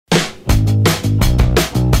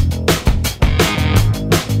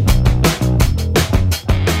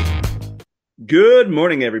Good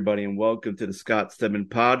morning, everybody, and welcome to the Scott Stedman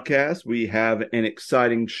podcast. We have an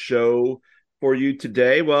exciting show for you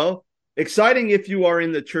today. Well, exciting if you are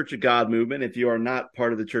in the Church of God movement. If you are not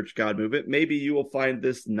part of the Church of God movement, maybe you will find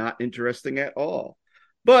this not interesting at all.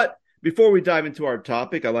 But before we dive into our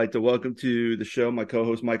topic, I'd like to welcome to the show my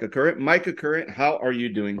co-host, Micah Current. Micah Current, how are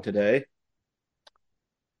you doing today?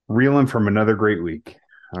 Reeling from another great week.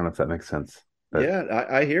 I don't know if that makes sense, but Yeah,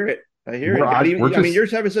 I hear it. I hear we're it. I, we're just You're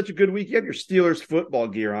just having such a good week. You have your Steelers football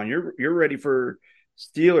gear on. You're ready for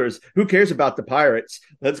Steelers. Who cares about the Pirates?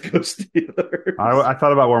 Let's go Steelers. I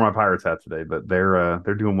thought about wearing my Pirates hat today, but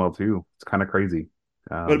they're doing well too. It's kind of crazy.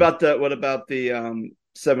 What about the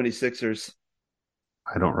 76ers?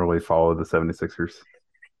 I don't really follow the 76ers.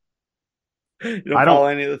 You I don't don't follow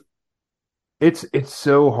any of the it's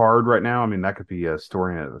so hard right now. I mean, that could be a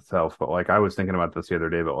story in itself, but like I was thinking about this the other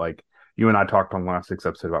day, but like you and I talked on the last six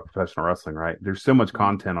episodes about professional wrestling, right? There's so much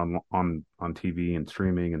content on TV and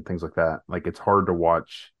streaming and things like that. Like it's hard to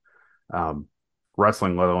watch um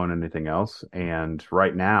wrestling, let alone anything else. And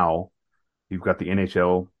right now, you've got the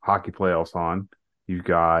NHL hockey playoffs on. You've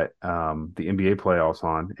got the NBA playoffs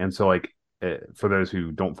on. And so, like, for those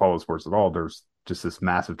who don't follow sports at all, there's just this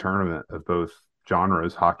massive tournament of both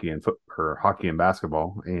genres, hockey and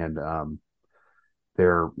basketball. And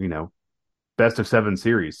they're, best of seven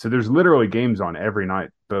series. So there's literally games on every night,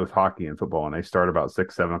 both hockey and football. And they start about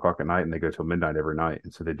 6, 7 o'clock at night and they go till midnight every night.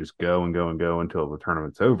 And so they just go and go and go until the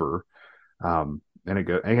tournament's over. And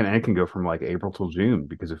it can go from like April till June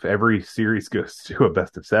because if every series goes to a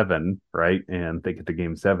best of seven, right, and they get to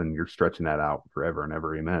game seven, you're stretching that out forever and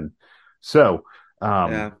ever, amen. So,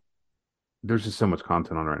 yeah, there's just so much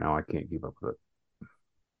content on right now, I can't keep up with it.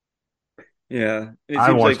 yeah. It I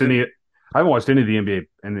haven't seems like watched any. I haven't watched any of the NBA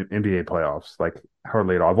and the NBA playoffs, like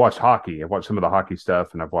hardly at all. I've watched hockey. I've watched some of the hockey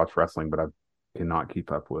stuff, and I've watched wrestling, but I cannot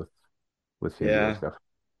keep up with the NBA yeah, stuff.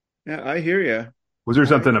 yeah. I hear you. Was there I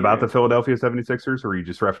something hear about you. the Philadelphia 76ers, or are you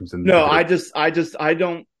just referencing No, because they're I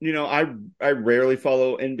don't. I rarely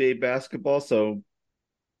follow NBA basketball, so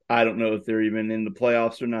I don't know if they're even in the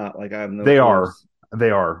playoffs or not. Like I have no they clue. are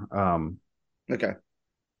they are. Okay.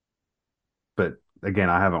 But again,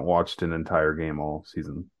 I haven't watched an entire game all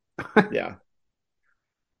season. Yeah.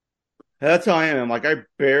 That's how I am. Like I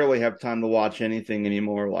barely have time to watch anything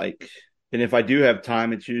anymore. Like, and if I do have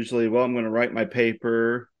time, it's usually, well, I'm going to write my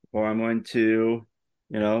paper or I'm going to,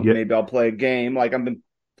 Yeah, maybe I'll play a game. Like I've been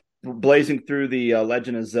blazing through the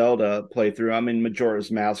Legend of Zelda playthrough. I'm in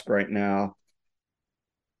Majora's Mask right now.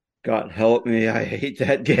 God help me. I hate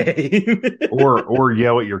that game. or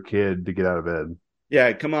yell at your kid to get out of bed.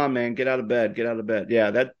 Yeah, come on, man. Get out of bed. Get out of bed.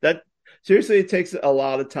 Yeah, that seriously, it takes a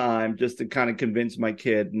lot of time just to kind of convince my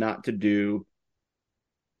kid to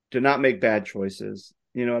not make bad choices.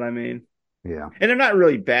 You know what I mean? Yeah, And they're not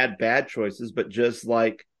really bad choices, but just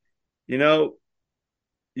like, you know,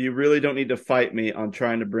 you really don't need to fight me on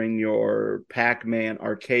trying to bring your Pac-Man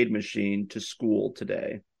arcade machine to school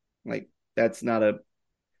today. Like that's not a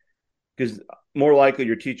because more likely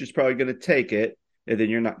your teacher's probably going to take it and then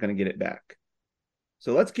you're not going to get it back.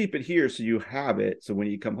 So let's keep it here so you have it. So when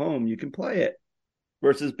you come home, you can play it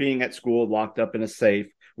versus being at school locked up in a safe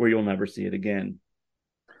where you'll never see it again.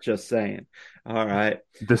 Just saying. All right.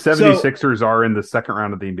 the So, 76ers are in the second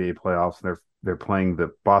round of the NBA playoffs. And they're playing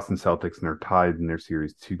the Boston Celtics, and they're tied in their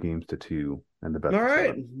series 2-2 and the all best of right.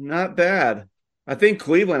 seven. Not bad. I think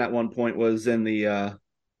Cleveland at one point was in the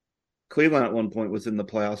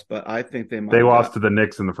playoffs, but I think they might They have lost got to the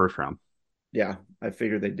Knicks in the first round. yeah, I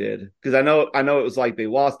figured they did. Because I know it was like they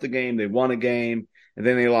lost a game, they won a game, and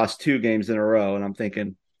then they lost two games in a row. And I'm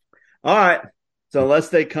thinking, all right, so unless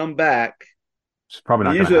they come back, It's probably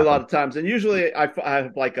and not going to usually a lot happen. of times, and usually I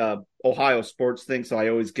have like a Ohio sports thing, so I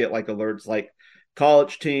always get like alerts like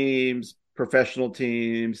college teams, professional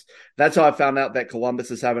teams. That's how I found out that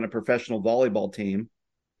Columbus is having a professional volleyball team.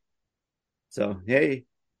 So hey,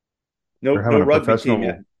 They're no having a rugby team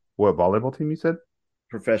yet. professional what volleyball team? You said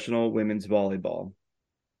Professional women's volleyball.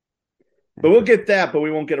 But we'll interesting. get that, but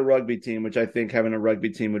we won't get a rugby team, which I think having a rugby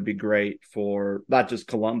team would be great for not just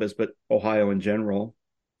Columbus, but Ohio in general.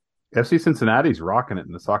 FC Cincinnati's rocking it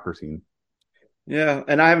in the soccer scene. Yeah,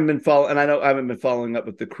 and I haven't been following, and I know I haven't been following up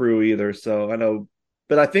with the Crew either. So I know,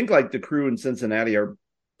 but I think like the Crew in Cincinnati are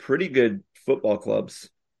pretty good football clubs.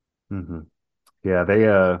 hmm Yeah,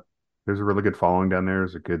 there's a really good following down there.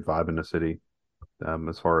 There's a good vibe in the city.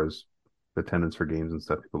 As far as attendance for games and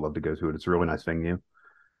stuff, people love to go to it. It's a really nice venue.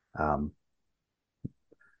 Um,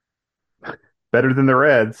 better than the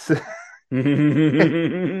Reds.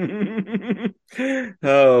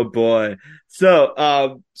 Oh boy.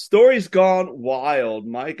 So, stories gone wild.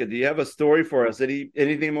 Micah, do you have a story for us?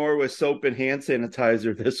 Anything more with soap and hand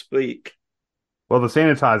sanitizer this week? Well, the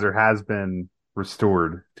sanitizer has been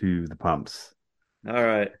restored to the pumps. All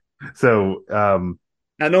right. So,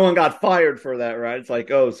 Now, no one got fired for that, right? It's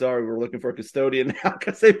like, oh, sorry, we're looking for a custodian now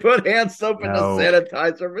because they put hand soap in the no,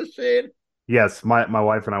 sanitizer machine. yes, my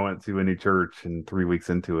wife and I went to a new church, and 3 weeks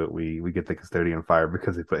into it, we get the custodian fired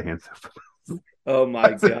because they put hand soap Oh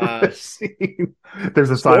my in the gosh. machine. There's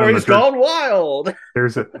a sign on the Stories church. gone wild.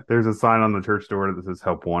 There's a sign on the church door that says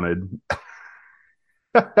 "Help Wanted."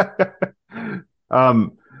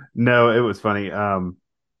 um, no, it was funny.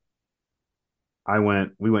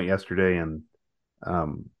 We went yesterday, and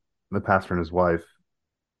um, the pastor and his wife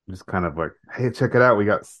just kind of like, "Hey, check it out. We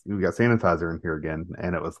got sanitizer in here again."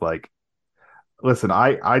 And it was like, listen,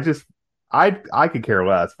 I could care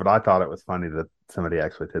less, but I thought it was funny that somebody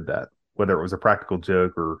actually did that. Whether it was a practical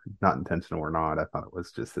joke or not intentional or not, I thought it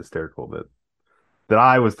was just hysterical that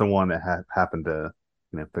I was the one that happened to,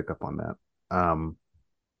 pick up on that.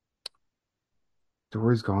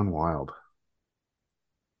 Story's gone wild.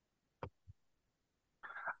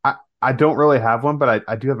 I don't really have one, but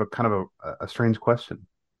I do have a kind of a strange question.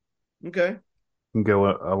 Okay. Can go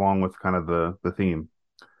along with kind of the theme.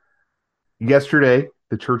 Yesterday,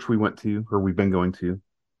 the church we went to, or we've been going to,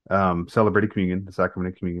 celebrated communion, the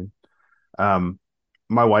sacrament of communion. Um,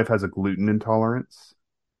 my wife has a gluten intolerance,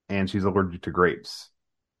 and she's allergic to grapes.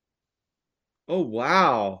 Oh,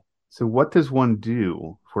 wow. So, what does one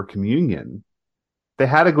do for communion? They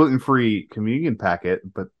had a gluten-free communion packet,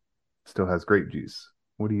 but still has grape juice.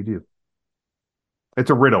 What do you do? It's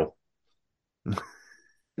a riddle.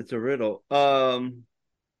 It's a riddle.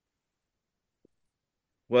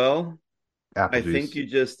 Well, Apple I think juice. you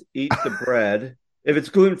just eat the bread. If it's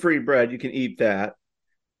gluten-free bread, you can eat that.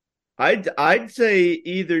 I'd say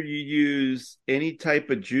either you use any type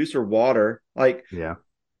of juice or water. Like, Yeah.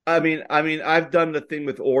 I mean, I've done the thing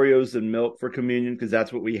with Oreos and milk for communion because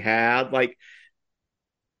that's what we had. Like,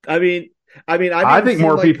 I mean, I've I even think seen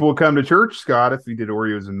more like, people would come to church, Scott, if we did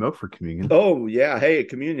Oreos and milk for communion. oh yeah, hey,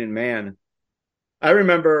 communion, man. I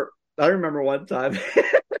remember one time.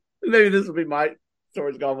 Maybe this will be my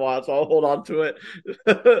story's gone wild, so I'll hold on to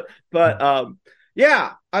it. But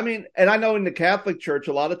yeah, I mean, and I know in the Catholic Church,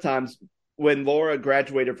 a lot of times when Laura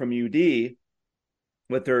graduated from UD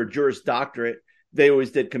with her Juris Doctorate, they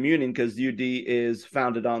always did communion because UD is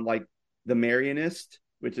founded on like the Marianist,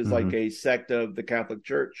 which is like Hmm. a sect of the Catholic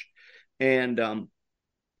Church. And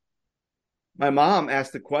my mom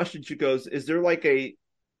asked the question. She goes, is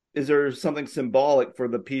there something symbolic for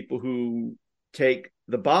the people who take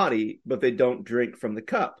the body but they don't drink from the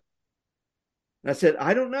cup? And I said,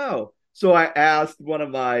 I don't know. So I asked one of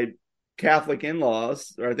my Catholic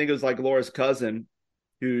in-laws, or I think it was like Laura's cousin,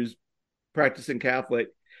 who's practicing Catholic,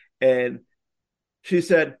 and she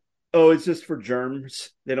said, "Oh, it's just for germs.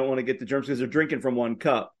 They don't want to get the germs because they're drinking from one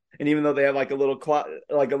cup." And even though they have like a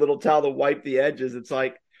like a little towel to wipe the edges, it's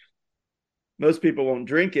like most people won't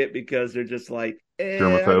drink it because they're just like,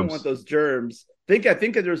 I don't want Germaphobes. those germs. I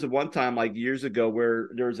think there was a one time like years ago where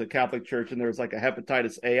there was a Catholic church and there was like a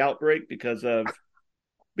hepatitis A outbreak because of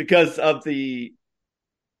the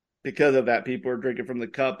because of that people were drinking from the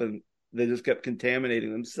cup and they just kept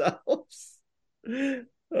contaminating themselves.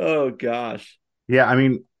 Oh gosh. Yeah, I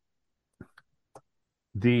mean,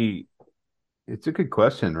 the it's a good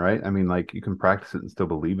question, right? I mean, like you can practice it and still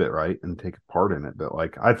believe it, right? And take part in it. But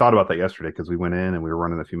like I thought about that yesterday because we went in and we were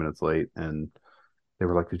running a few minutes late and they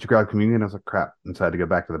were like, "Did you grab communion?" I was like, "Crap." And so I had to go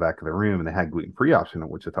back to the back of the room and they had gluten-free option,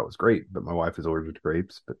 which I thought was great. But my wife is allergic to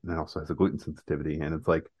grapes, but then also has a gluten sensitivity. And it's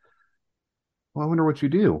like, well, I wonder what you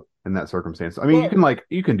do in that circumstance. I mean, Well,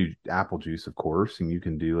 you can do apple juice, of course, and you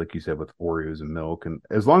can do like you said with Oreos and milk, and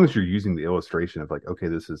as long as you're using the illustration of like, okay,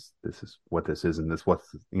 this is what this is, and this what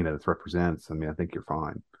this represents. I mean, I think you're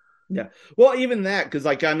fine. yeah. Well, even that, because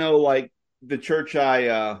like I know like the church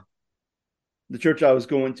the church I was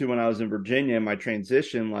going to when I was in Virginia in my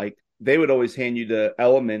transition, like they would always hand you the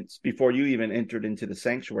elements before you even entered into the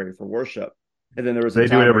sanctuary for worship. And then there was a They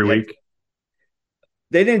do it time where every you had week.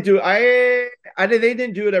 they didn't do they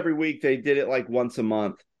didn't do it every week. They did it like once a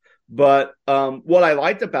month. But what I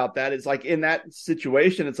liked about that is like in that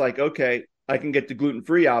situation, it's like, okay, I can get the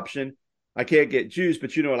gluten-free option. I can't get juice,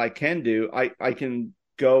 but you know what I can do? I can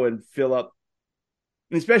go and fill up,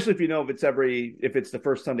 especially if you know if it's the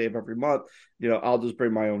first Sunday of every month, I'll just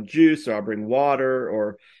bring my own juice or I'll bring water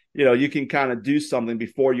or you can kind of do something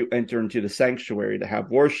before you enter into the sanctuary to have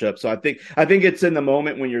worship. So I think it's in the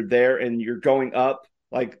moment when you're there and you're going up.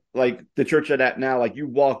 like the church I'm at now, like you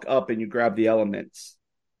walk up and you grab the elements.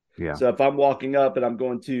 Yeah. So if I'm walking up and I'm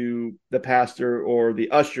going to the pastor or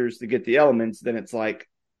the ushers to get the elements, then it's like,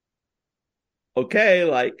 okay,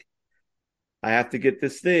 like I have to get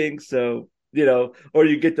this thing. So, or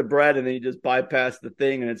you get the bread and then you just bypass the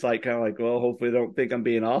thing. And it's like, kind of like, well, hopefully they don't think I'm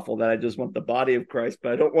being awful, that I just want the body of Christ,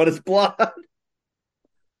 but I don't want his blood.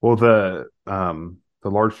 Well, the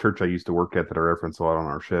large church I used to work at that I reference a lot on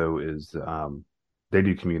our show is they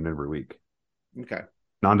do communion every week. Okay.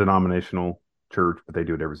 Non-denominational church, but they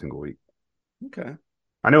do it every single week. Okay.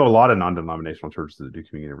 I know a lot of non-denominational churches that do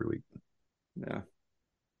communion every week. Yeah.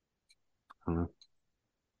 I don't know.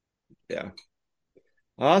 Yeah.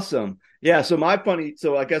 Awesome. Yeah. So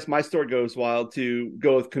I guess my story goes wild to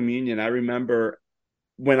go with communion. I remember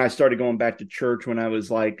when I started going back to church when I was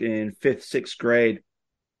like in fifth, sixth grade.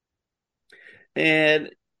 And,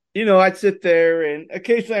 I'd sit there and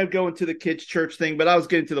occasionally I'd go into the kids' church thing, but I was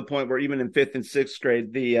getting to the point where even in fifth and sixth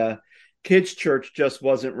grade, the kids' church just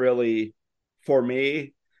wasn't really for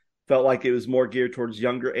me. Felt like it was more geared towards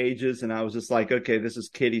younger ages. And I was just like, okay, this is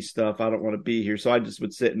kiddie stuff. I don't want to be here. So I just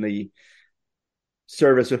would sit in the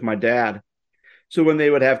service with my dad. So when they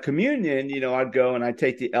would have communion, I'd go and I'd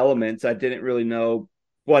take the elements. I didn't really know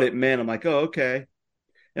what it meant. I'm like, oh, okay.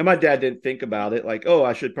 And my dad didn't think about it. Like, oh,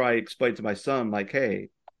 I should probably explain to my son, like, hey,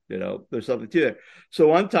 there's something to it. So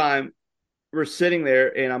one time we're sitting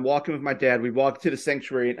there and I'm walking with my dad. We walk to the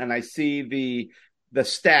sanctuary and I see the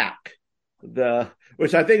stack,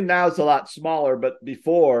 which I think now is a lot smaller, but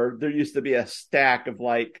before there used to be a stack of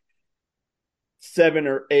like 7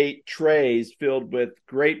 or 8 trays filled with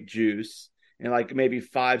grape juice and like maybe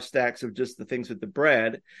 5 stacks of just the things with the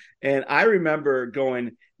bread. And I remember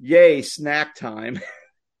going, yay, snack time.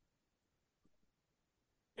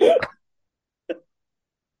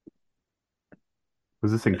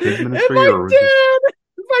 Was this in kids And ministry or was this?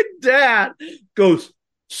 my dad goes,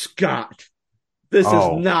 Scott, this is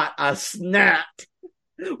Oh, not a snack.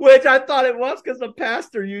 Which I thought it was because the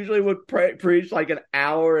pastor usually would preach like an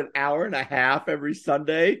hour and a half every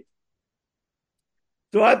Sunday.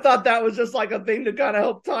 So I thought that was just like a thing to kind of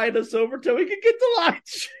help tide us over till we could get to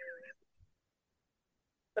lunch.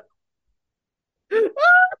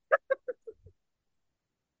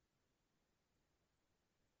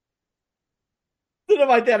 Then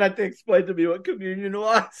my dad had to explain to me what communion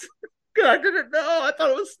was. Because I didn't know. I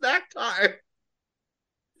thought it was snack time.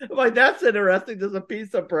 I'm like, that's interesting. There's a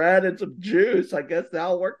piece of bread and some juice. I guess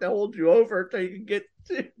that'll work to hold you over until you can get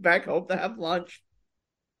back home to have lunch.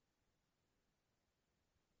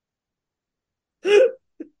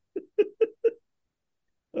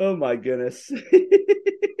 Oh my goodness.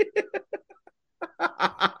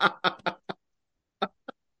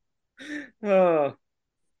 Oh,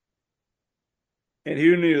 and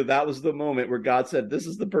who knew that was the moment where God said, this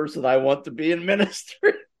is the person I want to be in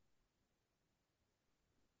ministry.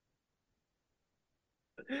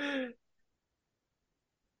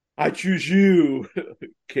 I choose you,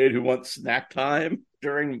 kid who wants snack time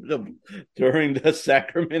during the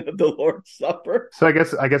sacrament of the Lord's Supper. so I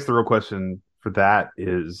guess the real question for that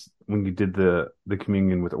is when you did the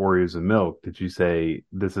communion with Oreos and milk, did you say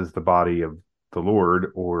this is the body of the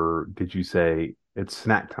Lord, or did you say it's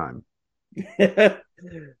snack time?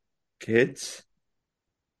 Kids,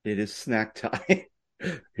 it is snack time.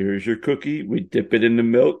 Here's your cookie. We dip it in the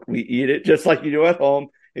milk. We eat it just like you do at home,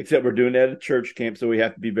 except we're doing it at a church camp, so we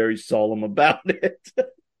have to be very solemn about it.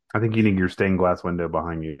 I think you need your stained glass window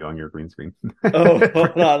behind you on your green screen. Oh,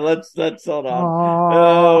 hold on. Let's hold on.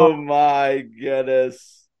 Oh, Oh my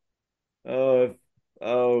goodness. Oh,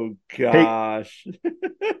 oh hey, gosh.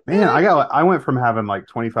 man, I went from having like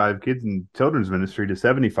 25 kids in children's ministry to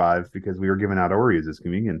 75 because we were giving out Oreos as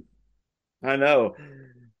communion. I know.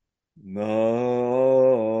 No,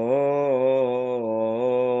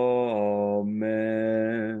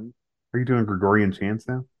 man. Are you doing Gregorian chants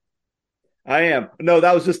now? I am. No,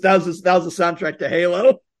 that was the soundtrack to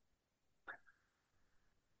Halo.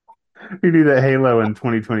 You knew that Halo in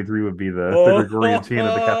 2023 would be the Oh, Gregorian chant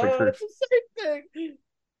of the Catholic Church. it's the same thing.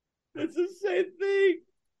 It's the same thing.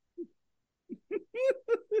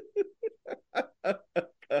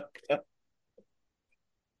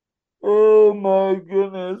 Oh my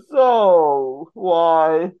goodness. Oh,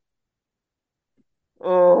 why?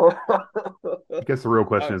 Oh. I guess the real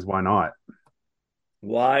question is why not?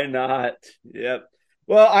 Why not? Yep.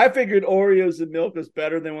 Well, I figured Oreos and milk was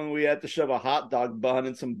better than when we had to shove a hot dog bun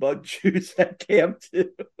and some bug juice at camp too.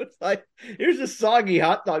 It's like, here's a soggy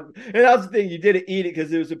hot dog. And that's the thing, you didn't eat it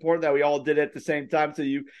because it was important that we all did it at the same time. So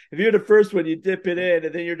if you're the first one, you dip it in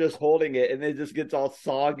and then you're just holding it and it just gets all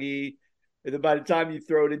soggy. And then by the time you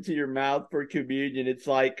throw it into your mouth for communion, it's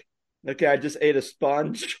like, okay, I just ate a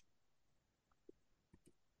sponge.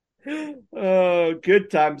 Oh,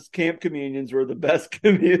 good times. Camp communions were the best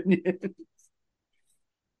communion.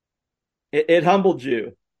 It humbled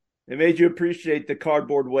you. It made you appreciate the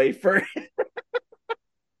cardboard wafer.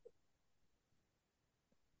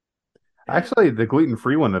 Actually, the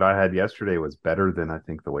gluten-free one that I had yesterday was better than I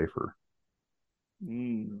think the wafer.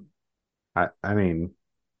 Mm, I mean,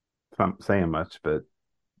 if I'm saying much, but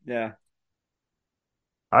yeah,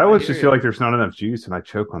 I I always hear just feel you. like there's not enough juice and I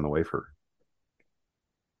choke on the wafer.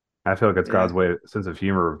 I feel like it's Yeah. God's way, sense of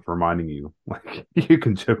humor of reminding you, like, you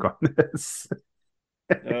can choke on this.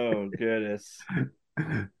 Oh, goodness.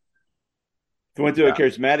 If you went to a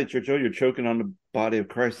charismatic church, oh, you're choking on the body of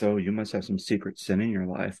Christ. Oh, you must have some secret sin in your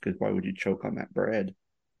life because why would you choke on that bread?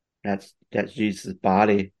 That's Jesus'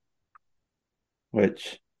 body.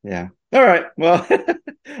 Which, yeah. All right. Well,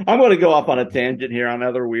 I'm going to go off on a tangent here on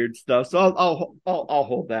other weird stuff, so I'll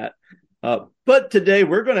hold that. But today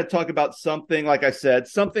we're going to talk about something, like I said,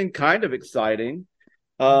 something kind of exciting.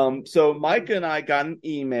 So Micah and I got an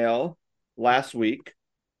email last week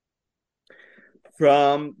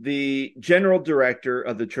from the general director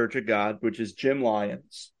of the Church of God, which is Jim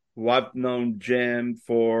Lyons, who I've known Jim.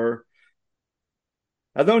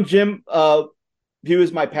 He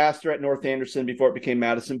was my pastor at North Anderson before it became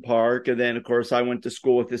Madison Park, and then of course I went to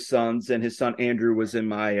school with his sons, and his son Andrew was in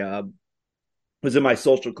my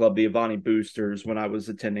social club, the Avani Boosters, when I was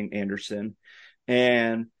attending Anderson.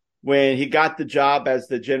 And when he got the job as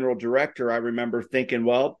the general director, I remember thinking,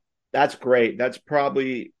 well, that's great. That's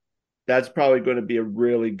probably going to be a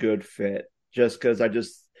really good fit, just because I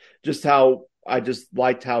just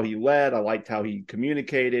liked how he led. I liked how he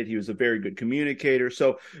communicated. He was a very good communicator.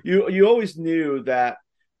 So you always knew that,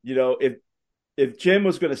 if Jim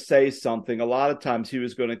was going to say something, a lot of times he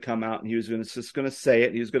was going to come out and he was just going to say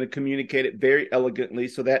it. He was going to communicate it very elegantly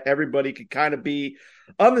so that everybody could kind of be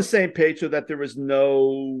on the same page, so that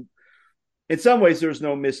in some ways, there was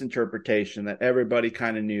no misinterpretation, that everybody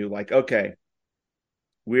kind of knew, like, okay,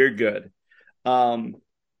 we're good. Um,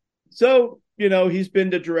 so, he's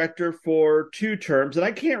been the director for 2 terms, and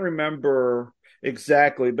I can't remember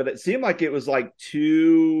exactly, but it seemed like it was like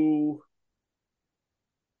two.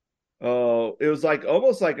 Oh, it was like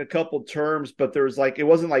almost like a couple terms, but there was like, it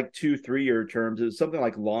wasn't like 2 3-year terms. It was something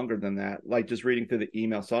like longer than that, like just reading through the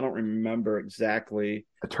email. So I don't remember exactly.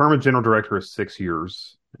 The term of general director is 6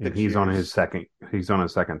 years, and 6 years. he's on his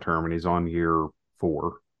second term, and he's on year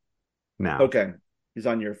 4 now. Okay. He's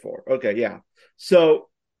on year 4. Okay. Yeah. So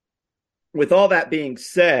with all that being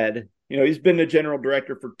said, he's been the general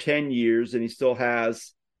director for 10 years and he still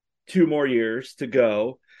has 2 more years to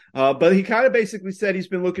go. But he kind of basically said he's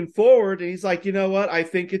been looking forward, and he's like, you know what? I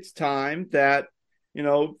think it's time that,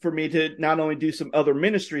 for me to not only do some other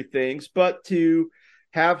ministry things, but to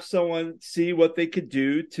have someone see what they could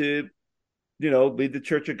do to, lead the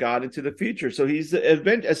Church of God into the future. So he's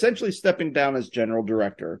been essentially stepping down as general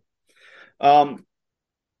director. Um,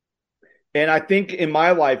 and I think in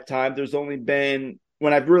my lifetime, there's only been,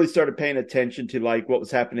 when I've really started paying attention to like what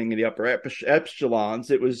was happening in the upper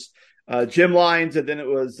echelons, it was Jim Lyons, and then it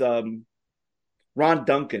was Ron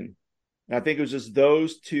Duncan. And I think it was just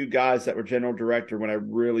those 2 guys that were general director when I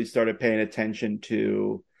really started paying attention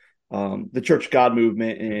to the Church of God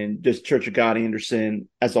movement and just Church of God Anderson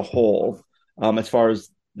as a whole, as far as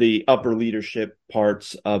the upper leadership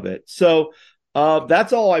parts of it. So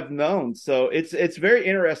that's all I've known. So it's very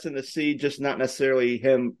interesting to see, just not necessarily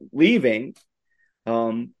him leaving,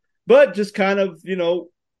 but just kind of,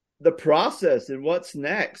 the process and what's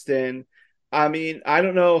next. And I mean, I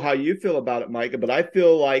don't know how you feel about it, Micah, but I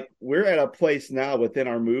feel like we're at a place now within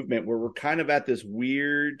our movement where we're kind of at this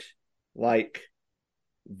weird, like,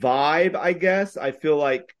 vibe, I guess. I feel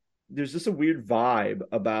like there's just a weird vibe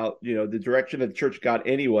about, the direction of the Church of God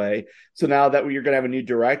anyway. So now that you're going to have a new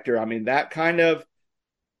director, I mean, that kind of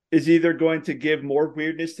is either going to give more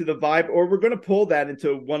weirdness to the vibe, or we're going to pull that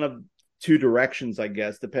into one of 2 directions, I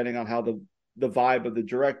guess, depending on how the vibe of the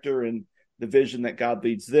director and the vision that God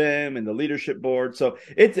leads them and the leadership board. So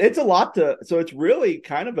it's a lot so it's really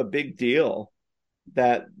kind of a big deal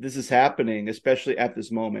that this is happening, especially at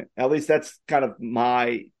this moment. At least that's kind of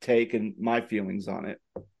my take and my feelings on it.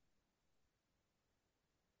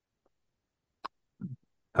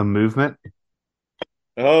 A movement?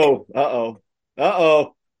 Oh,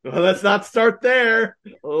 uh-oh. Well, let's not start there.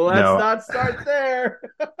 Let's No, not start there.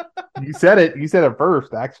 you said it. You said it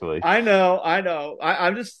first, actually. I know.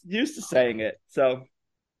 I'm just used to saying it. So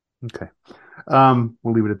Okay. We'll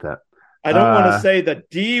leave it at that. I don't want to say the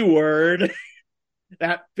D word,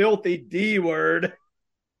 that filthy D word.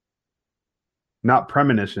 not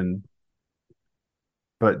premonition,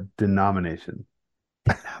 but denomination.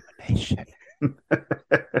 Denomination.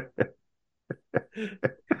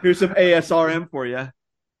 Here's some ASRM for you.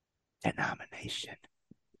 Denomination.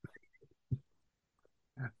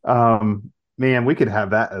 Man, we could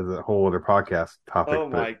have that as a whole other podcast topic, Oh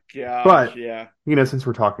but my gosh, but yeah. since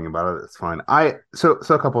we're talking about it, it's fine. So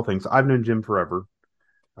a couple of things. I've known Jim forever.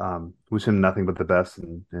 Wish him nothing but the best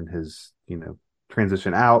in his,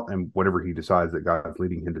 transition out and whatever he decides that God's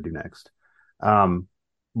leading him to do next. Um,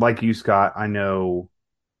 like you, Scott, I know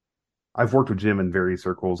I've worked with Jim in various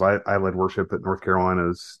circles. I led worship at North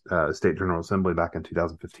Carolina's State General Assembly back in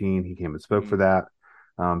 2015. He came and spoke for Mm, that.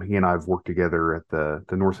 He and I have worked together at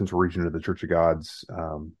the North Central region of the Church of God's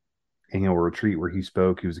annual retreat where he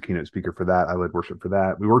spoke. He was a keynote speaker for that. I led worship for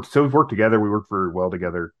that. We've worked together. We worked very well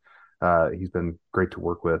together. He's been great to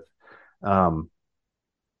work with. Um,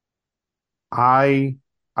 I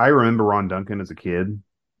I remember Ron Duncan as a kid,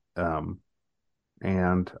 um,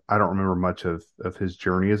 and I don't remember much of his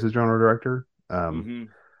journey as his general director. hmm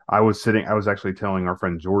I was actually telling our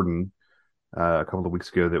friend Jordan a couple of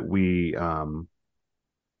weeks ago that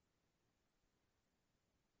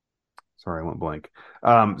sorry, I went blank.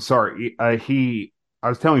 I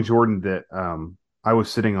was telling Jordan that I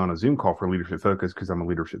was sitting on a Zoom call for Leadership Focus because I'm a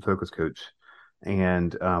Leadership Focus coach,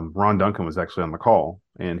 and Ron Duncan was actually on the call,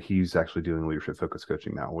 and he's actually doing Leadership Focus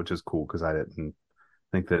coaching now, which is cool because I didn't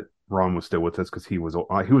think that Ron was still with us because he was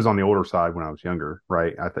on the older side when I was younger,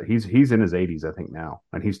 right? I thought he's in his 80s, I think now,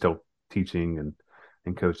 and he's still teaching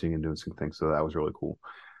and coaching and doing some things, so that was really cool.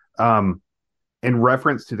 Um, in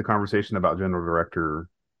reference to the conversation about General Director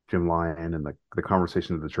Jim Lyon and the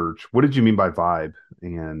conversation of the church, what did you mean by vibe?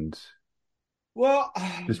 And Well,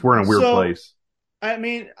 just we're in a weird so place. I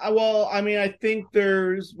think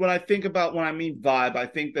there's when I mean vibe, I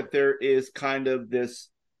think that there is kind of this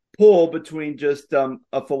pull between just a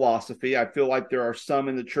philosophy. I feel like there are some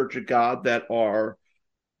in the Church of God that are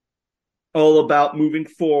all about moving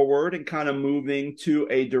forward and kind of moving to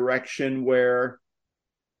a direction where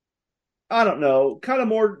I don't know, kind of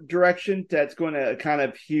more direction that's going to kind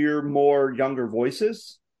of hear more younger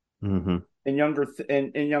voices Mm-hmm. and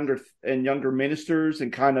younger ministers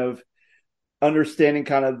and kind of understanding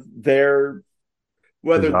kind of their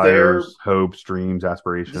whether their Desires, hopes, dreams,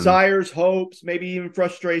 aspirations. desires, hopes, maybe even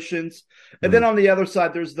frustrations. And then Mm, on the other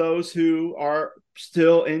side, there's those who are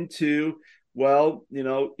still into, well,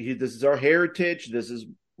 this is our heritage, this is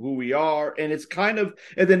who we are. And it's kind of,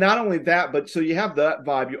 and then not only that, but so you have that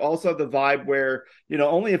vibe. You also have the vibe where,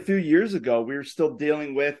 only a few years ago, we were still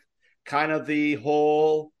dealing with kind of the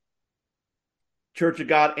whole Church of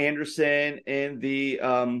God Anderson and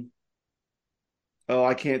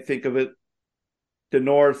I can't think of it, the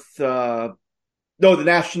North, no, the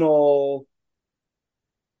National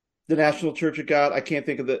Church of God. I can't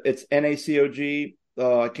think of it's NACOG.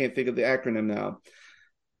 I can't think of the acronym now.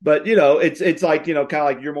 But it's like kind of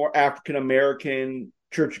like your more African American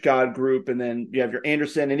Church of God group, and then you have your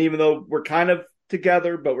Anderson. And even though we're kind of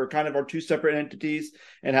together, but we're kind of our two separate entities,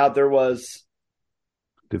 and how there was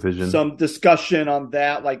division. some discussion on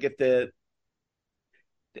that, like if the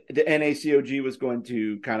NACOG was going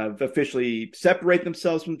to kind of officially separate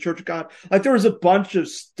themselves from the Church of God. Like there was a bunch of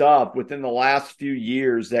stuff within the last few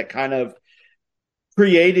years that kind of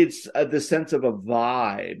created the sense of a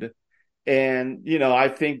vibe. And, I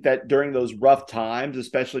think that during those rough times,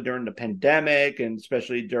 especially during the pandemic and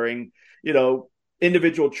especially during,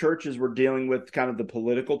 individual churches were dealing with kind of the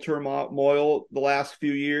political turmoil the last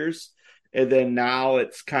few years. And then now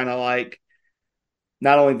it's kind of like,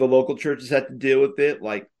 not only the local churches have to deal with it,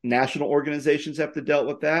 like national organizations have to deal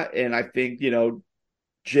with that. And I think,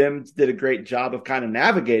 Jim did a great job of kind of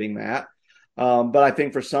navigating that. But I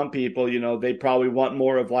think for some people, they probably want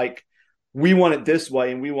more of like, we want it this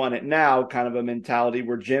way and we want it now kind of a mentality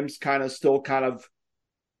where Jim's kind of still kind of,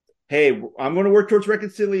 hey, I'm going to work towards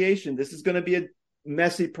reconciliation. This is going to be a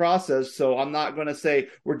messy process. So I'm not going to say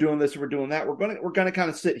we're doing this, or we're doing that. We're going to kind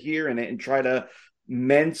of sit here in it and try to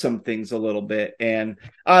mend some things a little bit. And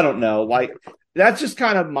I don't know, like that's just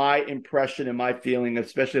kind of my impression and my feeling,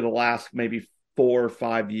 especially the last maybe 4 or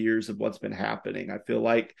 5 years of what's been happening. I feel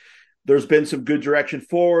like there's been some good direction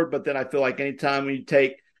forward, but then I feel like anytime you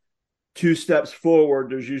take 2 steps forward,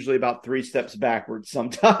 there's usually about 3 steps backwards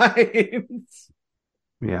sometimes.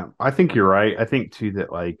 Yeah, I think you're right. I think too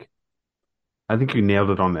that I think you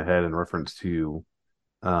nailed it on the head in reference to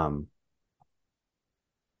um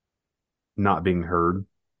not being heard.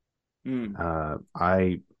 Mm,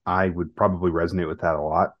 I would probably resonate with that a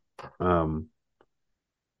lot. Um,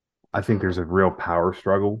 I think there's a real power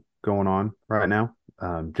struggle going on right now,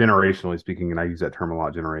 generationally speaking, and I use that term a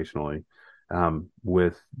lot generationally.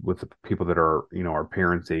 with the people that are, our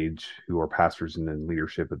parents' age who are pastors and in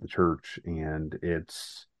leadership at the church, and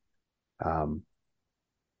um,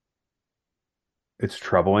 it's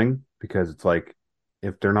troubling because it's like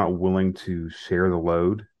if they're not willing to share the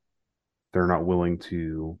load, they're not willing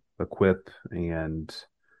to equip and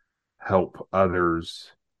help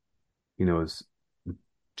others, as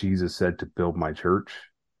Jesus said to build my church,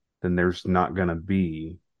 then there's not going to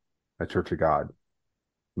be a church of God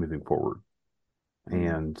moving forward.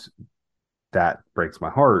 Mm. And that breaks my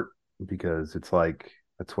heart because it's like,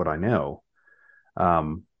 that's what I know.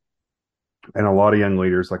 Um, and a lot of young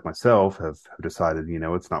leaders like myself have decided,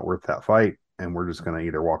 it's not worth that fight. And we're just going to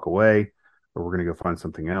either walk away or we're going to go find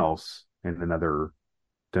something else in another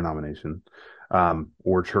denomination,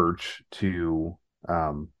 or church to,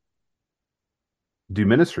 um, do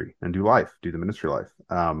ministry and do the ministry life.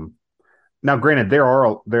 Now, granted, there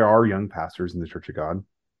are young pastors in the Church of God,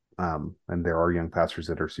 and there are young pastors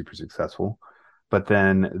that are super successful, but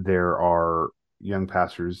then there are young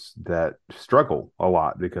pastors that struggle a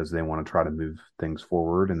lot because they want to try to move things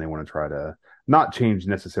forward and they want to try to not change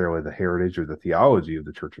necessarily the heritage or the theology of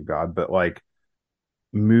the Church of God, but like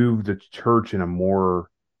move the church in a more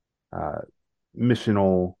uh,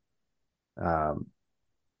 missional. Um,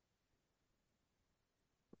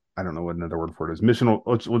 I don't know what another word for it is. Missional.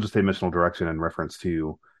 We'll just say missional direction in reference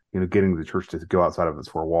to getting the church to go outside of its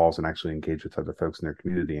four walls and actually engage with other folks in their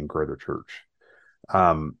community and grow their church.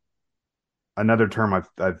 Um, Another term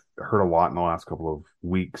I've heard a lot in the last couple of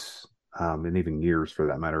weeks, and even years for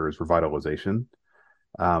that matter, is revitalization.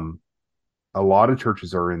 Um, a lot of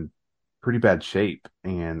churches are in pretty bad shape,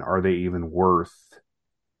 and are they even worth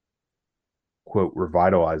quote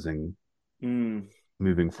revitalizing Mm.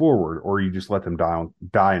 moving forward, or you just let them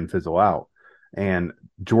die and fizzle out? And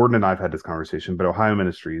Jordan and I've had this conversation, but Ohio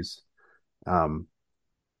Ministries um,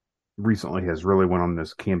 recently has really went on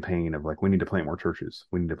this campaign of like we need to plant more churches,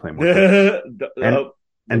 we need to plant more churches, and Oh,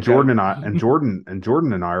 and okay.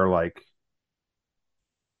 Jordan and I are like,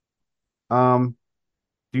 um,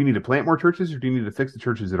 do you need to plant more churches or do you need to fix the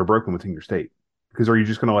churches that are broken within your state? Because are you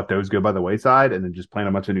just going to let those go by the wayside and then just plant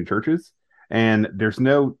a bunch of new churches? And there's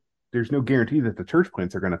no guarantee that the church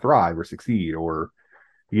plants are going to thrive or succeed or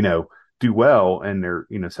you know do well, and they're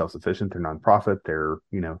self-sufficient, they're nonprofit, they're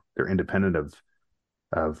independent of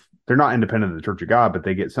they're not independent of the Church of God, but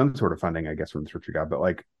they get some sort of funding, I guess, from the Church of God. But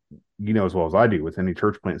like, as well as I do with any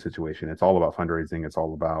church plant situation, it's all about fundraising. It's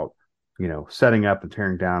all about, setting up and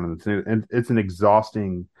tearing down. And it's an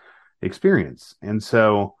exhausting experience. And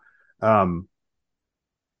so, um,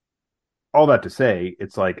 all that to say,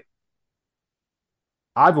 it's like,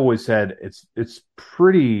 I've always said it's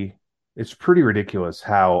pretty ridiculous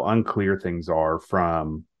how unclear things are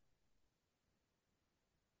from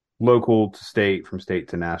local to state, from state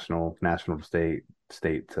to national, national to state,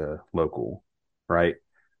 state to local, right?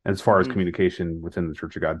 As far as Hmm. communication within the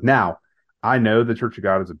Church of God. Now, I know the Church of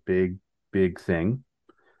God is a big, big thing.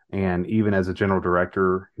 And even as a general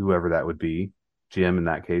director, whoever that would be, Jim in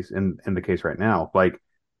that case, in the case right now, like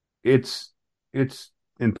it's it's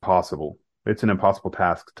impossible. It's an impossible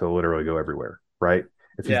task to literally go everywhere, right?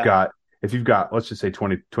 If you've Yeah. got if you've got let's just say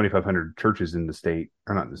 2,500 churches in the state,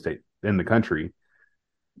 or not in the state, in the country,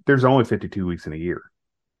 there's only 52 weeks in a year.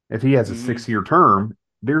 If he has a Hmm. 6 year term,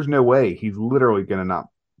 there's no way he's literally going to not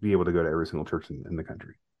be able to go to every single church in the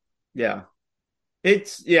country. Yeah.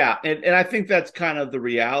 Yeah, and I think that's kind of the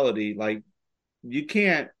reality. Like you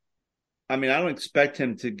can't I mean, I don't expect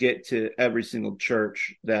him to get to every single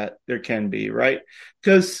church that there can be, right?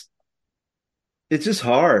 Because it's just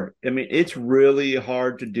hard. I mean, it's really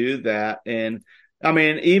hard to do that. And I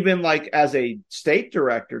mean, even like as a state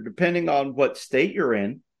director, depending on what state you're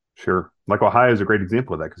in, Sure. Like Ohio is a great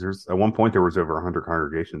example of that because there's at one point there was over 100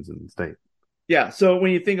 congregations in the state. yeah. So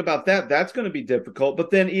when you think about that, that's going to be difficult.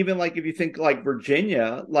 But then even like if you think like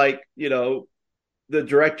Virginia, like, the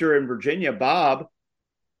director in Virginia, Bob,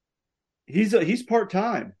 he's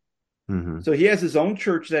part-time. Hmm. So he has his own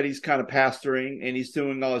church that he's kind of pastoring and he's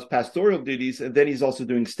doing all his pastoral duties. And then he's also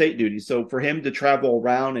doing state duties. So for him to travel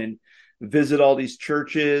around and visit all these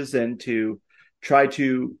churches and to try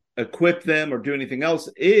to equip them or do anything else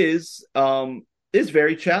is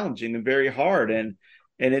very challenging and very hard. And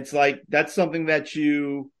it's like that's something that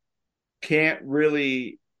you can't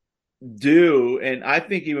really do. And I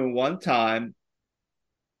think even one time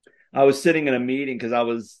I was sitting in a meeting because I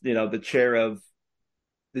was, the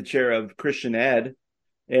chair of Christian Ed,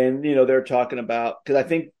 and they're talking about because I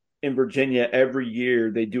think in Virginia every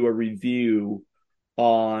year they do a review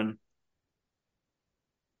on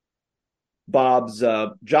Bob's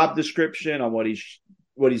job description, on what he's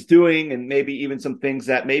what he's doing, and maybe even some things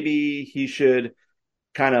that maybe he should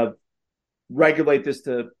kind of regulate this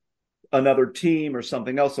to another team or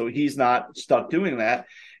something else, so he's not stuck doing that.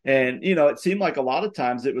 And it seemed like a lot of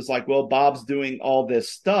times it was like, well, Bob's doing all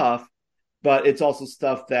this stuff, but it's also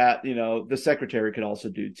stuff that the secretary could also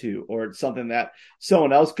do too, or it's something that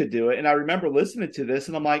someone else could do it. And I remember listening to this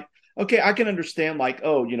and I'm like, okay, I can understand, like,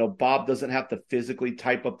 oh, Bob doesn't have to physically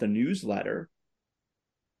type up the newsletter.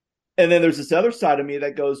 And then there's this other side of me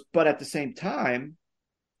that goes, but at the same time,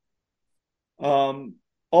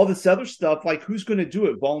 all this other stuff, like, who's going to do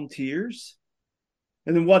it? Volunteers?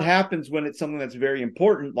 And then what happens when it's something that's very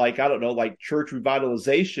important, like, I don't know, like church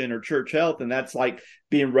revitalization or church health, and that's like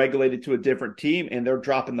being regulated to a different team and they're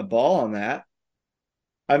dropping the ball on that?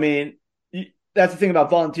 I mean, that's the thing about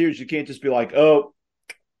volunteers. You can't just be like, oh,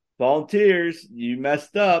 volunteers, you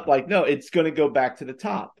messed up. Like, no, it's going to go back to the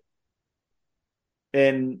top.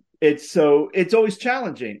 And it's always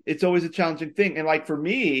challenging. It's always a challenging thing. And like for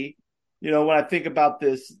me, when I think about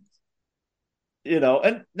this,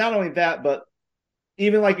 and not only that, but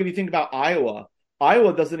even like if you think about Iowa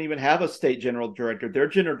doesn't even have a state general director. Their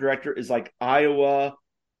general director is like Iowa,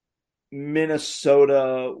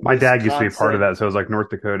 Minnesota, My dad used to be Wisconsin. part of that, so it was like North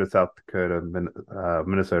Dakota, South Dakota,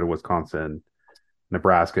 Minnesota, Wisconsin,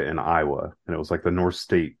 Nebraska, and Iowa, and it was like the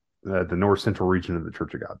North Central region of the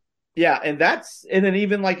Church of God. Yeah, and then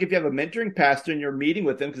even like if you have a mentoring pastor and you're meeting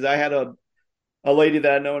with them, because I had a lady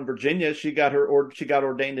that I know in Virginia, she got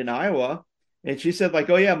ordained in Iowa, and she said like,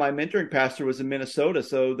 oh yeah, my mentoring pastor was in Minnesota,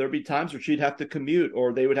 so there'd be times where she'd have to commute,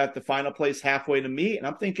 or they would have to find a place halfway to meet. And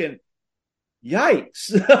I'm thinking,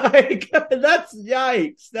 yikes, like, that's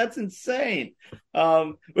yikes, that's insane.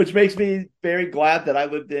 Which makes me very glad that I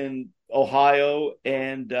lived in Ohio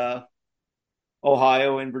and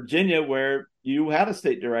Virginia, where you had a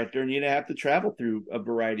state director and you didn't have to travel through a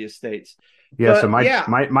variety of states. Yeah, But so my, yeah,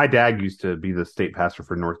 my dad used to be the state pastor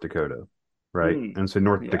for North Dakota, right? And so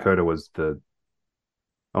North yeah. Dakota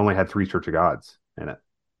only had 3 Church of Gods in it.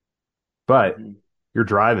 But you're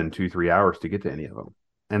driving 2-3 hours to get to any of them.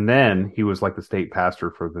 And then he was like the state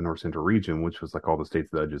pastor for the North Central region, which was like all the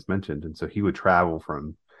states that I just mentioned. And so he would travel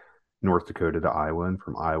from North Dakota to Iowa, and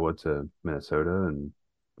from Iowa to Minnesota and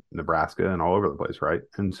Nebraska and all over the place, right?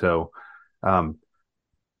 And so I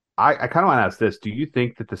kind of want to ask this. Do you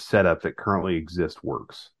think that the setup that currently exists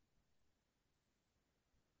works?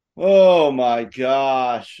 Oh my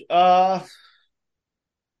gosh. I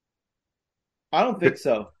don't think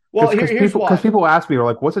so. Well, here's Because why. people ask me, are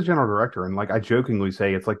like, what's a general director? And like I jokingly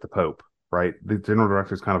say it's like the Pope, right? The general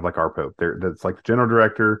director is kind of like our Pope. That's like the general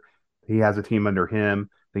director. He has a team under him.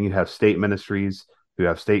 Then you have state ministries who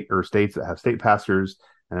have states that have state pastors,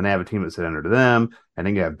 and then they have a team that sit under them. And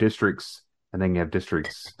then you have districts, and then you have district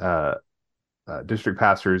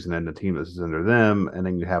pastors, and then the team that is under them, and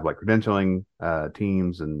then you have like credentialing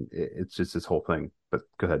teams, and it's just this whole thing. But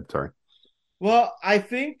go ahead, sorry. Well, I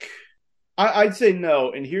think I'd say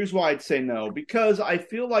no, and here's why I'd say no. Because I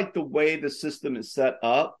feel like the way the system is set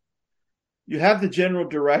up, you have the general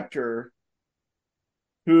director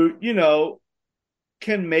who,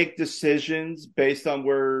 can make decisions based on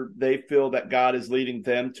where they feel that God is leading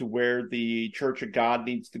them to where the Church of God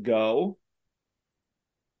needs to go.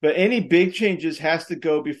 But any big changes has to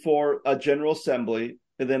go before a general assembly,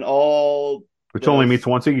 and then Which only meets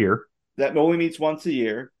once a year. That only meets once a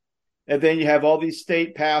year. And then you have all these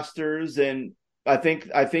state pastors, and I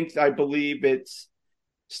believe it's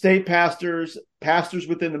state pastors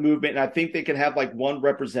within the movement, and I think they can have like one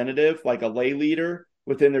representative, like a lay leader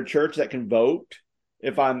within their church that can vote,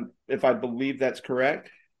 if I believe that's correct.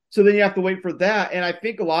 So then you have to wait for that. And I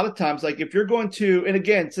think a lot of times, like if you're going to, and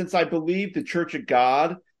again, since I believe the Church of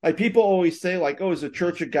God, like people always say like, oh, is the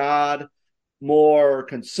Church of God more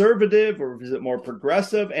conservative or is it more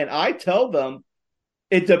progressive? And I tell them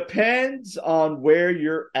it depends on where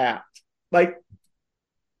you're at. Like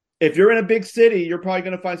if you're in a big city, you're probably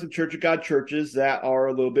going to find some Church of God churches that are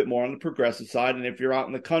a little bit more on the progressive side. And if you're out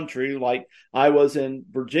in the country, like I was in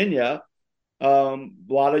Virginia, a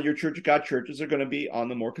lot of your Church of God churches are going to be on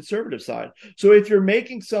the more conservative side. So if you're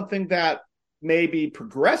making something that may be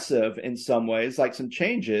progressive in some ways, like some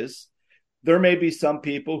changes, there may be some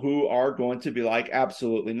people who are going to be like,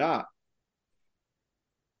 absolutely not.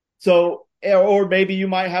 So, or maybe you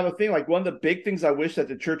might have a thing like one of the big things I wish that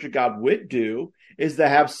the Church of God would do is to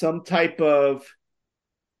have some type of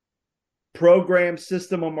program,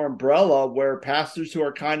 system, or umbrella where pastors who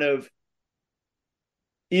are kind of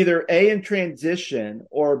either A, in transition,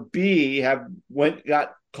 or B,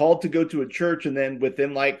 got called to go to a church and then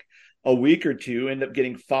within like a week or two end up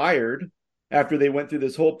getting fired after they went through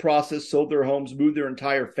this whole process, sold their homes, moved their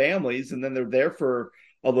entire families, and then they're there for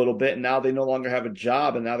a little bit, and now they no longer have a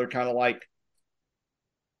job, and now they're kind of like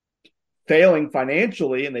failing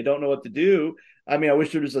financially, and they don't know what to do. I mean, I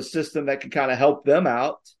wish there was a system that could kind of help them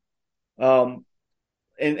out um,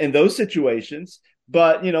 in those situations.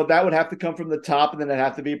 But that would have to come from the top, and then it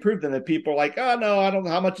have to be approved. And then people are like, "Oh no, I don't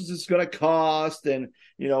know how much is this going to cost?" And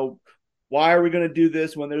why are we going to do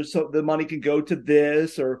this when the money can go to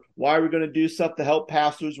this? Or why are we going to do stuff to help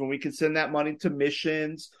pastors when we can send that money to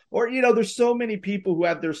missions? Or there's so many people who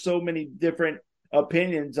have there's so many different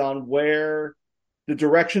opinions on where the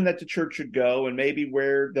direction that the church should go, and maybe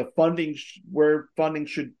where funding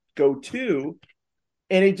should go to.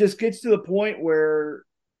 And it just gets to the point where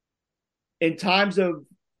in times of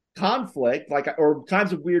conflict, or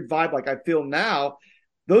times of weird vibe, like I feel now,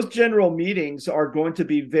 those general meetings are going to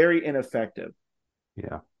be very ineffective.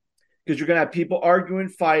 Yeah. Because you're going to have people arguing,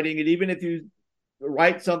 fighting, and even if you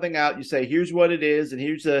write something out, you say, here's what it is, and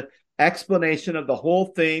here's the explanation of the whole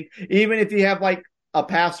thing. Even if you have like a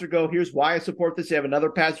pastor go, here's why I support this. You have another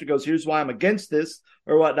pastor goes, here's why I'm against this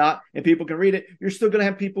or whatnot, and people can read it. You're still going to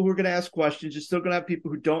have people who are going to ask questions. You're still going to have people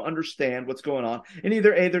who don't understand what's going on. And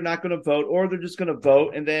either A, they're not going to vote, or they're just going to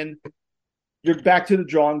vote, and then you're back to the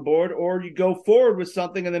drawing board, or you go forward with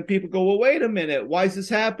something, and then people go, well, wait a minute, why is this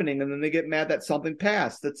happening? And then they get mad that something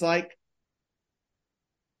passed.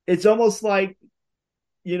 It's almost like,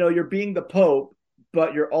 you're being the Pope,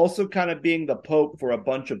 but you're also kind of being the Pope for a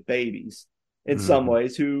bunch of babies in some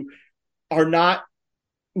ways who are not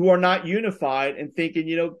unified and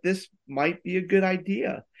thinking, this might be a good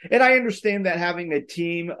idea. And I understand that having a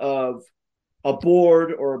team of a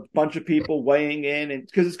board or a bunch of people weighing in, and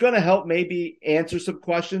because it's going to help maybe answer some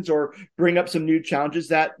questions or bring up some new challenges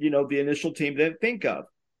that, the initial team didn't think of.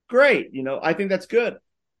 Great. I think that's good.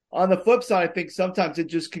 On the flip side, I think sometimes it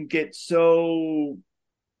just can get so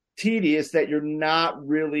tedious that you're not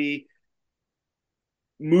really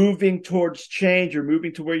moving towards change or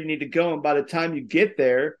moving to where you need to go. And by the time you get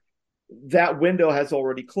there, that window has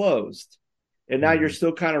already closed. And now you're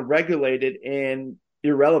still kind of regulated in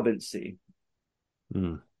irrelevancy.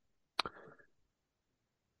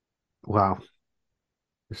 Wow.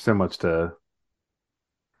 There's so much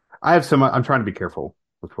I'm trying to be careful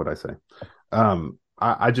with what I say.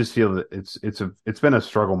 I just feel that it's been a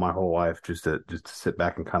struggle my whole life just to sit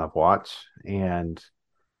back and kind of watch. And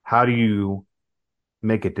how do you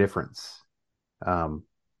make a difference? And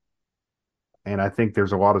I think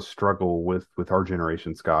there's a lot of struggle with our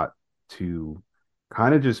generation, Scott, to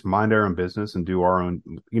kind of just mind our own business and do our own,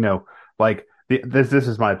 this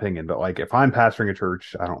is my opinion, but like if I'm pastoring a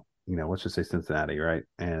church, I don't, let's just say Cincinnati, right?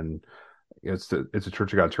 And it's a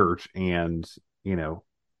Church of God church, and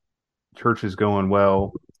church is going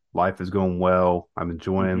well, life is going well, I'm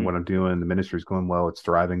enjoying what I'm doing, the ministry is going well, it's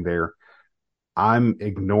thriving there. I'm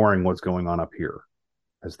ignoring what's going on up here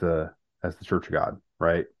as the Church of God,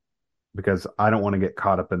 right? Because I don't want to get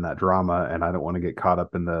caught up in that drama, and I don't want to get caught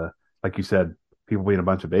up in like you said, people being a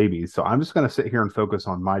bunch of babies. So I'm just going to sit here and focus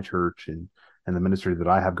on my church and the ministry that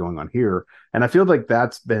I have going on here. And I feel like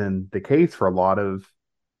that's been the case for a lot of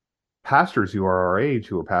pastors who are our age,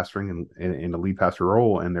 who are pastoring in a lead pastor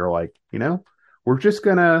role. And they're like, we're just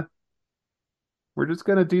going to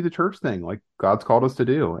do the church thing like God's called us to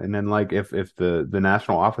do. And then like, if the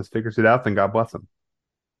national office figures it out, then God bless them.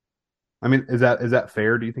 I mean, is that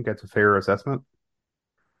fair? Do you think that's a fair assessment?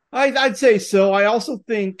 I'd say so. I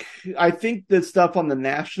think the stuff on the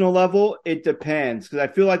national level, it depends, because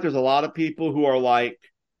I feel like there's a lot of people who are like,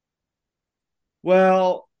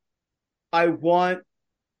 well, I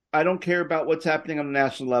don't care about what's happening on the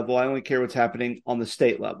national level. I only care what's happening on the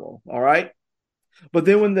state level. All right. But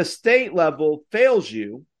then when the state level fails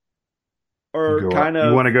you, or you want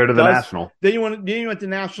to go to the national, then you want the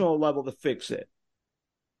national level to fix it.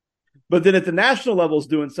 But then if the national level is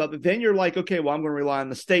doing something, then you're like, okay, well, I'm going to rely on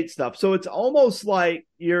the state stuff. So it's almost like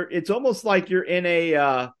you're in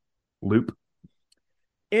a loop,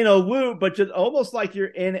 but just almost like you're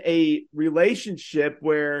in a relationship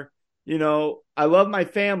where, I love my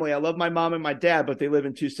family. I love my mom and my dad, but they live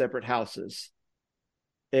in two separate houses.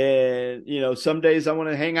 And, some days I want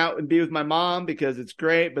to hang out and be with my mom because it's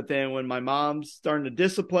great. But then when my mom's starting to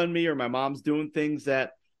discipline me, or my mom's doing things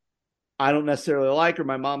that I don't necessarily like, or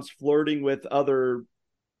my mom's flirting with other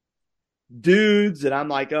dudes, and I'm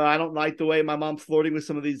like, oh, I don't like the way my mom's flirting with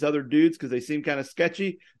some of these other dudes because they seem kind of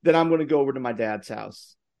sketchy, then I'm going to go over to my dad's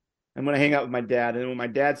house. I'm going to hang out with my dad. And when my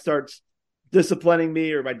dad starts disciplining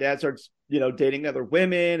me, or my dad starts, dating other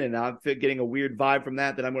women, and I'm getting a weird vibe from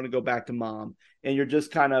that, then I'm going to go back to mom. And you're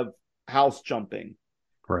just kind of house jumping.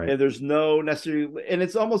 Right. And there's no necessarily, and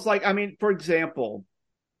it's almost like, for example,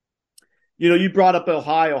 You brought up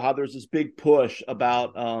Ohio, how there's this big push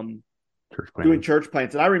about Church doing planning. church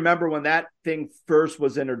plants. And I remember when that thing first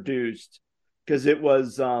was introduced, because it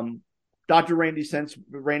was Dr. Randy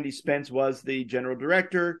Spence was the general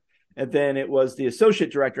director, and then it was the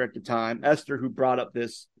associate director at the time, Esther, who brought up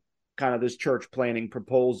this church planning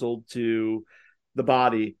proposal to the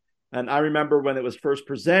body. And I remember when it was first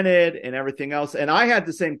presented and everything else. And I had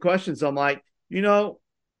the same questions. I'm like,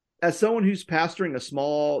 as someone who's pastoring a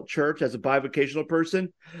small church, as a bivocational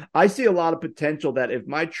person, I see a lot of potential that if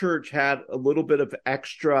my church had a little bit of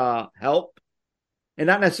extra help, and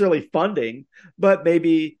not necessarily funding, but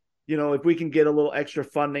maybe, if we can get a little extra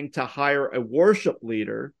funding to hire a worship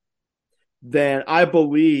leader, then I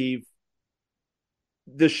believe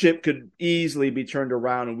the ship could easily be turned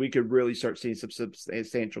around and we could really start seeing some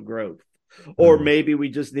substantial growth. Or Mm. maybe we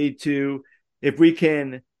just need to, if we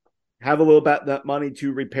can have a little bit of that money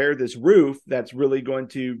to repair this roof that's really going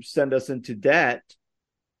to send us into debt.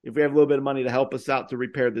 If we have a little bit of money to help us out to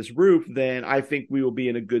repair this roof, then I think we will be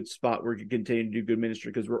in a good spot where we can continue to do good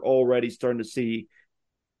ministry, because we're already starting to see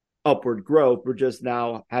upward growth. We're just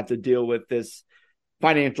now have to deal with this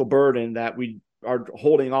financial burden that we are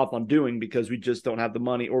holding off on doing because we just don't have the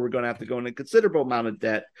money, or we're going to have to go in a considerable amount of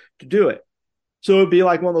debt to do it. So it'd be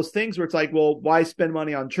like one of those things where it's like, well, why spend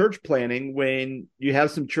money on church planning when you have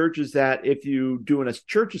some churches that, if you do a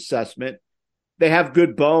church assessment, they have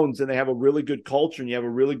good bones and they have a really good culture, and you have a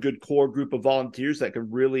really good core group of volunteers that can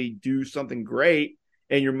really do something great,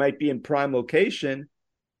 and you might be in prime location.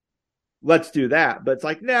 Let's do that. But it's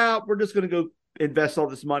like, no, we're just going to go invest all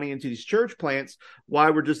this money into these church plants. Why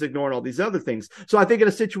we're just ignoring all these other things. So I think in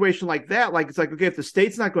a situation like that, like, it's like, okay, if the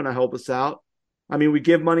state's not going to help us out, I mean, we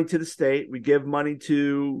give money to the state, we give money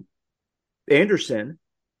to Anderson.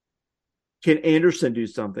 Can Anderson do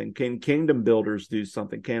something? Can Kingdom Builders do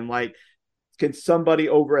something? Can somebody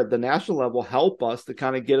over at the national level help us to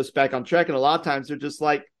kind of get us back on track? And a lot of times they're just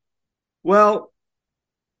like, well,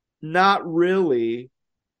 not really,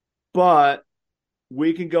 but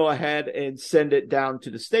we can go ahead and send it down to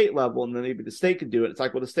the state level, and then maybe the state can do it. It's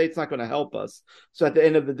like, well, the state's not going to help us. So at the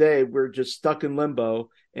end of the day, we're just stuck in limbo,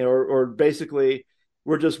 or basically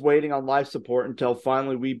we're just waiting on life support until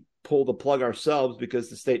finally we pull the plug ourselves, because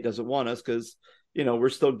the state doesn't want us, because, we're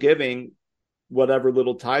still giving whatever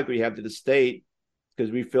little tithe we have to the state because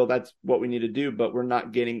we feel that's what we need to do, but we're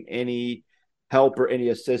not getting any help or any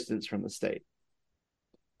assistance from the state.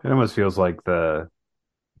 It almost feels like the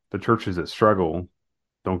churches that struggle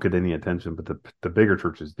don't get any attention, but the bigger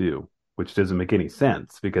churches do, which doesn't make any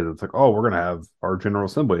sense, because it's like, oh, we're going to have our general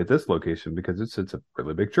assembly at this location because it's a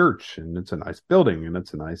really big church and it's a nice building and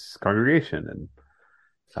it's a nice congregation. And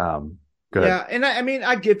go ahead. Yeah, and I mean,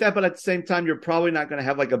 I get that, but at the same time, you're probably not going to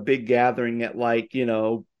have like a big gathering at, like,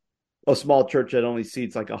 a small church that only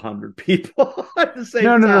seats like 100 people at the same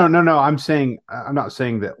time. No. I'm not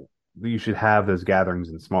saying that you should have those gatherings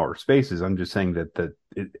in smaller spaces. I'm just saying that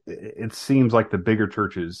it seems like the bigger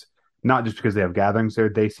churches, not just because they have gatherings there,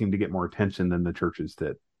 they seem to get more attention than the churches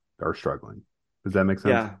that are struggling. Does that make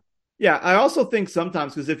sense? Yeah. Yeah. I also think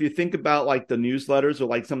sometimes, because if you think about like the newsletters or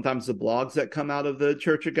like sometimes the blogs that come out of the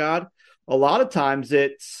Church of God, a lot of times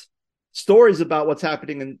it's stories about what's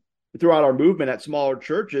happening throughout our movement at smaller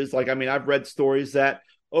churches. Like, I mean, I've read stories that,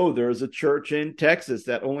 oh, there's a church in Texas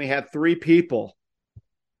that only had 3 people.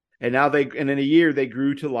 And now and in a year they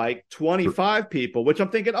grew to like 25 people, which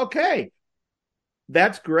I'm thinking, okay,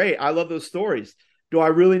 that's great. I love those stories. Do I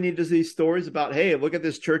really need to see stories about, hey, look at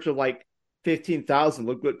this church of like 15,000.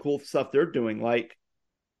 Look what cool stuff they're doing. Like,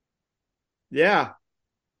 yeah,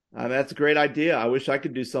 that's a great idea. I wish I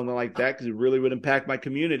could do something like that because it really would impact my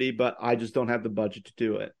community, but I just don't have the budget to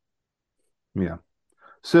do it. Yeah.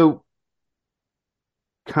 So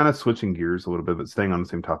kind of switching gears a little bit, but staying on the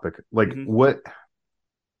same topic, like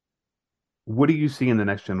what do you see in the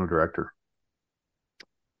next general director?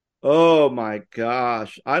 Oh my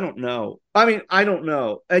gosh. I don't know. I mean, I don't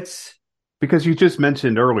know. It's Because you just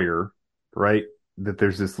mentioned earlier, right, that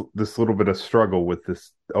there's this little bit of struggle with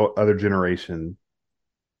this other generation,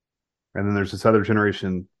 and then there's this other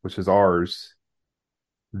generation, which is ours,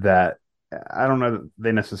 that I don't know that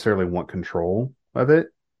they necessarily want control of it,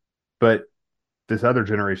 but this other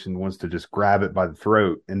generation wants to just grab it by the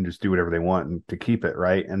throat and just do whatever they want and to keep it,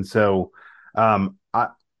 right? And so, um,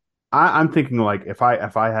 I'm thinking, like, if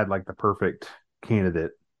I had like the perfect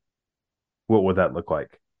candidate, what would that look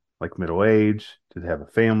like? Like middle age? Do they have a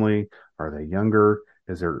family? Are they younger?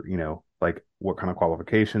 Is there, like, what kind of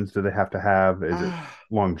qualifications do they have to have? Is it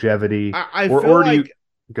longevity? I Or feel or do you like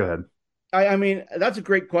go ahead? I mean, that's a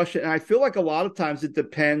great question. And I feel like a lot of times it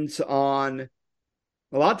depends on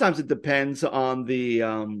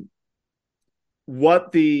the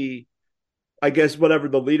what the, I guess, whatever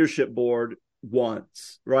the leadership board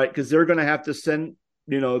wants, right? Because they're going to have to send,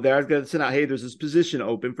 they're going to send out, hey, there's this position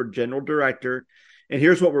open for general director, and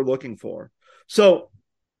here's what we're looking for. So,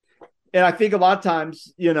 and I think a lot of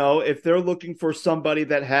times, if they're looking for somebody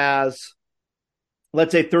that has,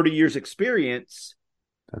 let's say, 30 years experience,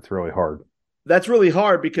 That's really hard. that's really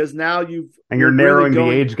hard because now And you're really narrowing the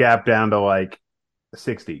age gap down to like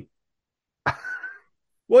 60.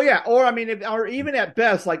 Well, yeah, or I mean, or even at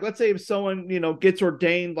best, like let's say if someone gets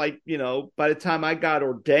ordained, like by the time I got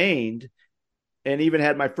ordained and even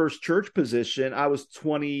had my first church position, I was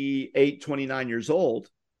 28, 29 years old.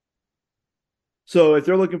 So if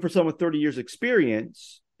they're looking for someone with 30 years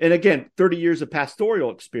experience, and again, 30 years of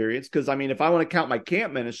pastoral experience, because I mean, if I want to count my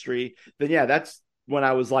camp ministry, then yeah, that's when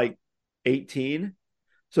I was like 18.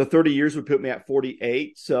 So 30 years would put me at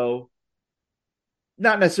 48. So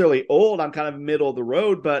not necessarily old, I'm kind of middle of the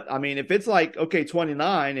road, but I mean, if it's like, okay,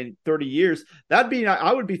 29 and 30 years,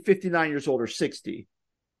 I would be 59 years old or 60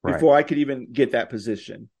 before I could even get that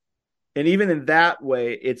position. And even in that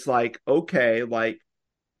way, it's like, okay, like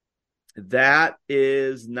that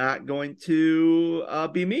is not going to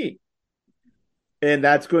be me. And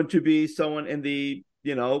that's going to be someone in the,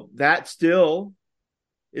 that still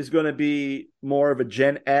is going to be more of a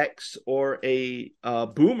Gen X or a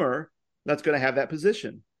boomer that's going to have that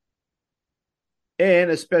position.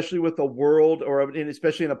 And especially with a world and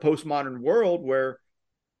especially in a postmodern world where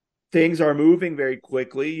things are moving very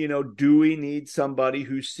quickly, do we need somebody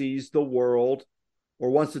who sees the world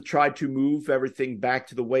or wants to try to move everything back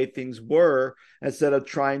to the way things were instead of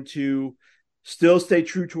trying to still stay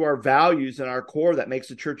true to our values and our core that makes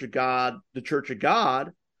the Church of God,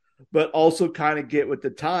 but also kind of get with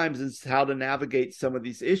the times and how to navigate some of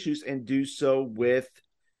these issues and do so with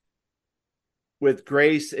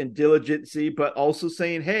grace and diligency, but also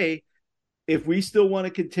saying, hey, if we still want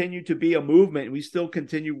to continue to be a movement, we still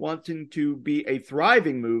continue wanting to be a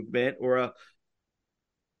thriving movement or a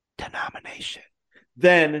denomination,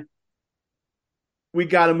 then we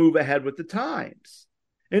got to move ahead with the times.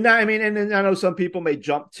 And I mean, and I know some people may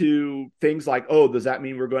jump to things like, oh, does that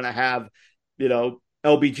mean we're going to have,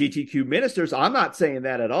 LGBTQ ministers? I'm not saying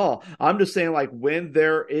that at all. I'm just saying, like, when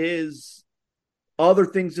there is other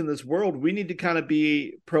things in this world, we need to kind of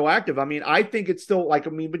be proactive. I mean, I think it's still like,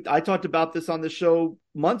 I talked about this on the show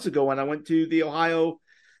months ago when I went to the Ohio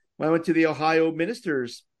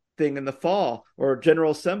ministers thing in the fall or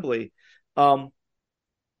General Assembly.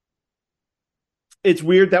 It's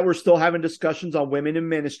weird that we're still having discussions on women in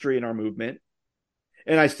ministry in our movement.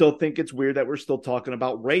 And I still think it's weird that we're still talking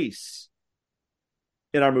about race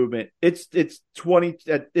in our movement. It's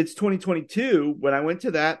 2022 when I went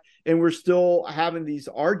to that, and we're still having these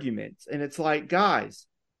arguments. And it's like, guys,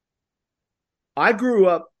 I grew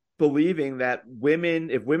up believing that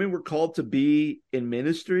if women were called to be in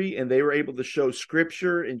ministry and they were able to show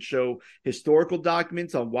scripture and show historical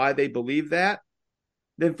documents on why they believe that,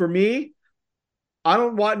 then for me, I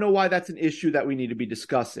don't know why that's an issue that we need to be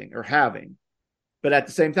discussing or having. But at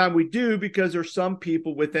the same time, we do, because there's some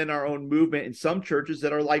people within our own movement in some churches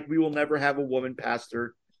that are like, we will never have a woman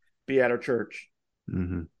pastor be at our church.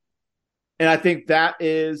 Mm-hmm. And I think that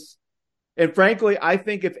is, and frankly, I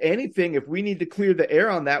think if anything, if we need to clear the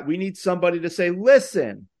air on that, we need somebody to say,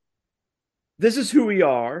 listen, this is who we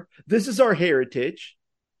are. This is our heritage.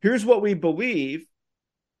 Here's what we believe.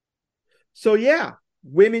 So yeah,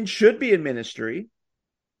 women should be in ministry.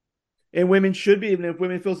 And women should be, and if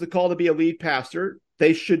women feels the call to be a lead pastor,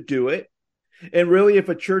 they should do it. And really, if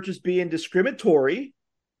a church is being discriminatory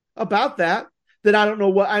about that, then I don't know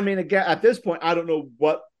what, I mean, again, at this point, I don't know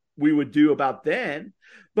what we would do about then.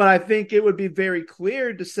 But I think it would be very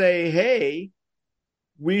clear to say, hey,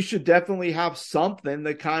 we should definitely have something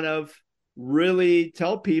that kind of really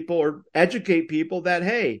tell people or educate people that,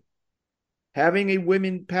 hey, having a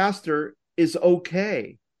women pastor is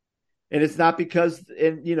okay. And it's not because,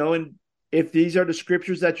 and if these are the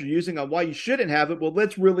scriptures that you're using on why you shouldn't have it, well,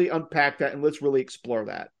 let's really unpack that and let's really explore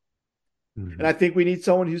that. Mm-hmm. And I think we need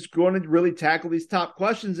someone who's going to really tackle these top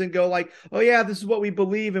questions and go like, oh yeah, this is what we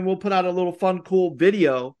believe. And we'll put out a little fun, cool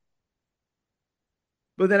video.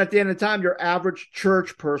 But then at the end of the time, your average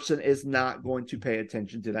church person is not going to pay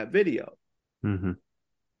attention to that video. Mm-hmm.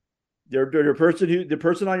 The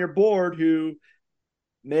person on your board who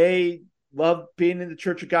may love being in the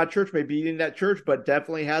Church of God church, may be in that church, but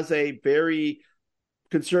definitely has a very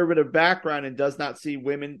conservative background and does not see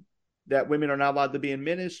women are not allowed to be in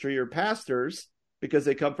ministry or pastors because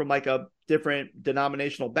they come from like a different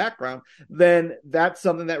denominational background, then that's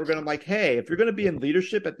something that we're going to like, hey, if you're going to be in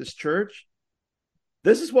leadership at this church,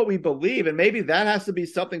 this is what we believe. And maybe that has to be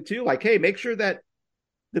something too. Like, hey, make sure that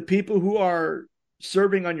the people who are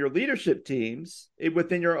serving on your leadership teams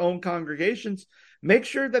within your own congregations, make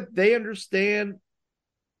sure that they understand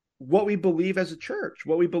what we believe as a church,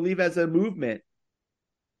 what we believe as a movement.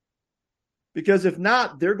 Because if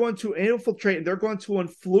not, they're going to infiltrate and they're going to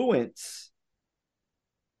influence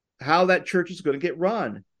how that church is going to get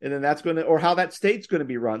run. And then that's going to, or how that state's going to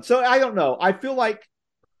be run. So I don't know. I feel like,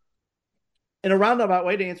 in a roundabout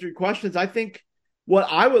way to answer your questions, I think what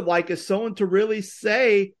I would like is someone to really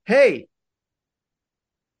say, hey,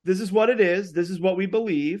 this is what it is. This is what we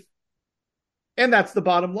believe. And that's the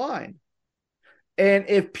bottom line. And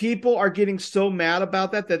if people are getting so mad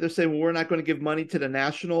about that they're saying, well, we're not going to give money to the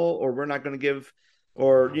national, or we're not going to give,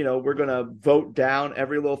 or, we're going to vote down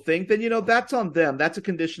every little thing, then, that's on them. That's a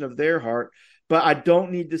condition of their heart. But I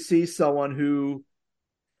don't need to see someone who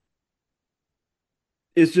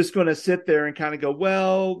is just going to sit there and kind of go,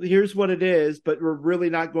 well, here's what it is, but we're really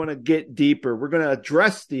not going to get deeper. We're going to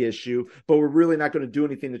address the issue, but we're really not going to do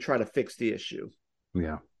anything to try to fix the issue.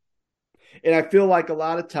 Yeah. And I feel like a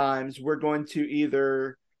lot of times we're going to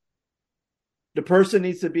either, the person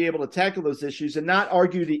needs to be able to tackle those issues and not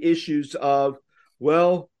argue the issues of,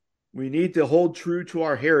 well, we need to hold true to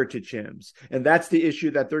our heritage hymns. And that's the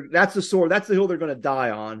issue that's the sword, that's the hill they're going to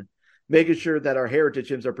die on. Making sure that our heritage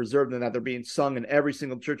hymns are preserved and that they're being sung in every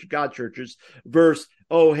single Church of God churches, versus,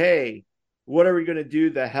 oh, hey, what are we going to do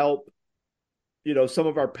to help, some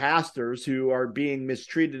of our pastors who are being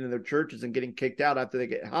mistreated in their churches and getting kicked out after they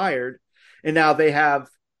get hired. And now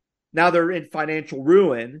they're in financial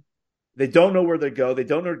ruin. They don't know where they go. They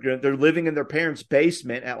don't know. They're living in their parents'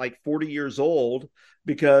 basement at like 40 years old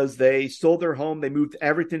because they sold their home. They moved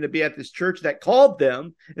everything to be at this church that called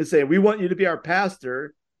them and saying, we want you to be our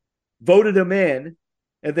pastor. Voted him in,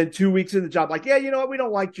 and then 2 weeks in the job, like, yeah, you know what? We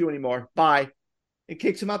don't like you anymore. Bye. And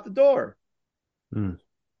kicks him out the door. Mm.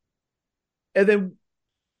 And then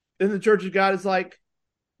the Church of God is like,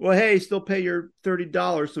 well, hey, still pay your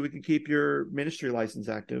 $30 so we can keep your ministry license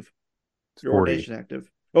active. Your 40. ordination active.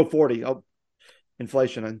 Oh, 40. Oh,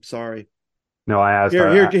 inflation. I'm sorry. No, I asked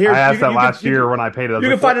that last year when I paid it. You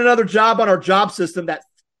can find another job on our job system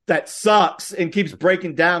that sucks and keeps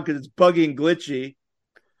breaking down because it's buggy and glitchy.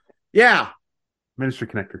 Yeah. Ministry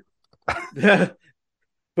connector.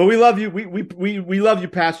 But we love you. We love you,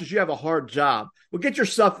 pastors. You have a hard job. Well, get your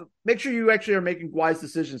stuff. Make sure you actually are making wise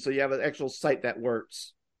decisions so you have an actual site that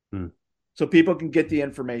works. So people can get the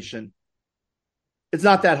information. It's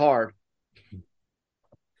not that hard.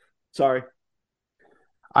 Sorry.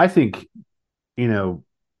 I think,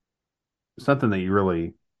 something that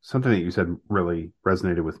you said really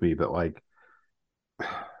resonated with me, but like,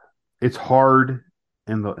 it's hard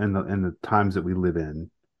in the times that we live in,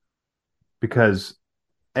 because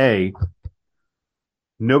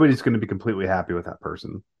nobody's going to be completely happy with that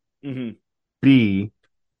person. Mm-hmm. B,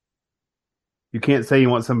 you can't say you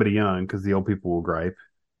want somebody young because the old people will gripe.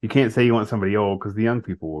 You can't say you want somebody old because the young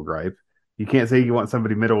people will gripe. You can't say you want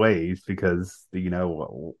somebody middle-aged because,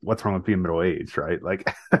 what's wrong with being middle-aged, right? Like,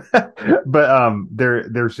 but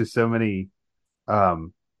there's just so many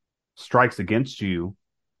strikes against you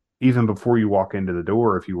even before you walk into the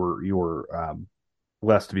door if you were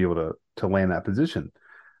blessed to be able to land that position.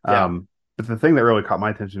 Yeah. But the thing that really caught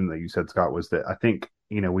my attention that you said, Scott, was that I think,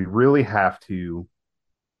 we really have to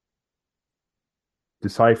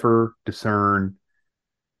decipher, discern,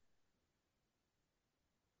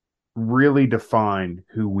 really define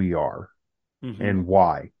who we are and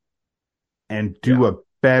why, and do a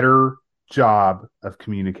better job of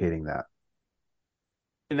communicating that.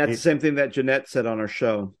 And that's the same thing that Jeanette said on our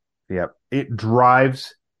show. Yep. It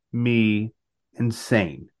drives me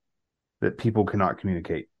insane that people cannot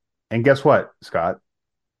communicate. And guess what, Scott?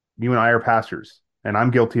 You and I are pastors, and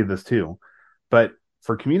I'm guilty of this too. But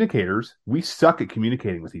for communicators, we suck at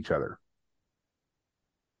communicating with each other.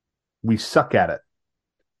 We suck at it.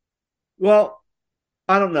 Well,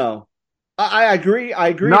 I don't know. I agree.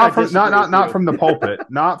 Not from the pulpit.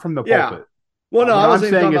 Not from the pulpit. Well, no, I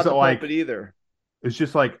wasn't saying talking is about the like, pulpit either. It's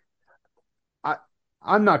just like,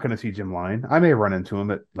 I'm not going to see Jim Lyon. I may run into him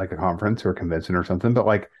at like a conference or a convention or something, but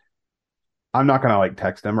like, I'm not going to like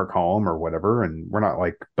text him or call him or whatever. And we're not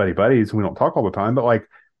like buddies. We don't talk all the time, but like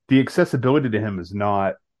the accessibility to him is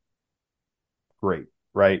not great.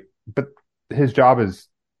 Right. But his job is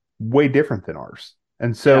way different than ours.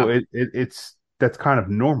 And so that's kind of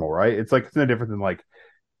normal, right? It's like, it's no different than like,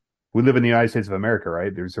 we live in the United States of America,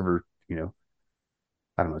 right? There's over, I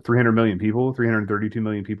don't know, 300 million people, 332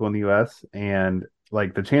 million people in the US. And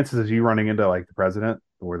like the chances of you running into like the president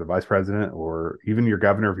or the vice president or even your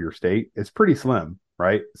governor of your state, it's pretty slim,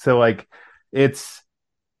 right? So like it's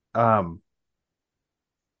Um,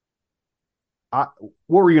 I,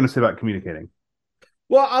 what were you going to say about communicating?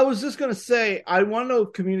 Well, I was just gonna say I want to know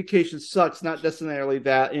if communication sucks, not necessarily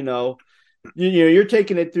that you're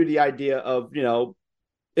taking it through the idea of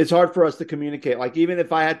it's hard for us to communicate. Like even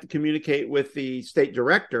if I had to communicate with the state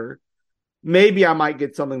director, maybe I might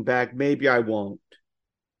get something back, maybe I won't.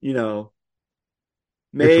 You know,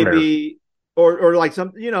 It's rare. maybe or like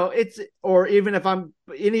some it's or even if I'm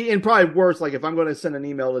and probably worse, like if I'm going to send an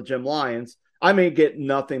email to Jim Lyons, I may get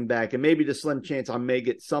nothing back, and maybe the slim chance I may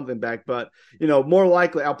get something back, but more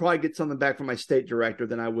likely I'll probably get something back from my state director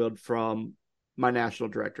than I would from my national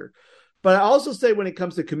director. But I also say when it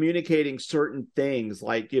comes to communicating certain things,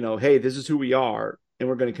 like hey, this is who we are and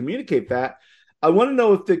we're going to communicate that, I want to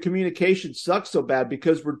know if the communication sucks so bad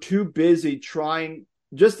because we're too busy trying,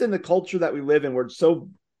 just in the culture that we live in, we're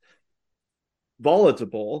so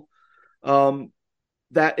volatile, um,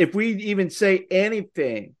 that if we even say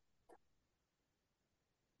anything,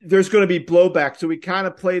 there's going to be blowback. So we kind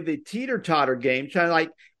of play the teeter totter game, trying to like,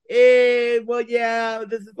 well, yeah,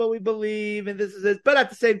 this is what we believe, and this is it. But at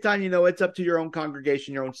the same time, it's up to your own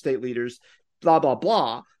congregation, your own state leaders, blah, blah,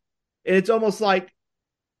 blah. And it's almost like,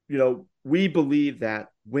 we believe that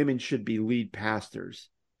women should be lead pastors.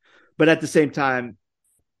 But at the same time,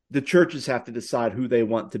 the churches have to decide who they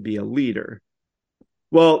want to be a leader.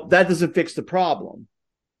 Well, that doesn't fix the problem.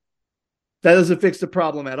 That doesn't fix the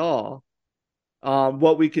problem at all.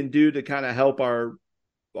 What we can do to kind of help our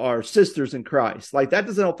sisters in Christ, like that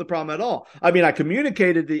doesn't help the problem at all. I mean, I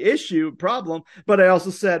communicated the issue problem, but I also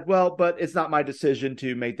said, well, but it's not my decision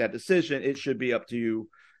to make that decision. It should be up to you,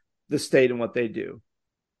 the state, and what they do.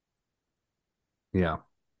 Yeah, I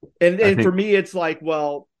And for think me, it's like,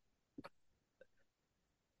 well,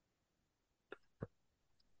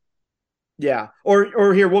 yeah.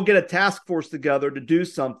 Or here we'll get a task force together to do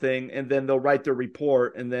something, and then they'll write their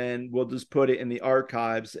report, and then we'll just put it in the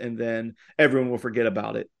archives, and then everyone will forget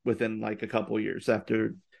about it within like a couple of years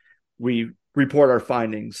after we report our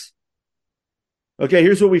findings. Okay,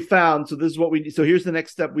 here's what we found. So this is what we so here's the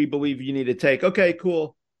next step we believe you need to take. Okay,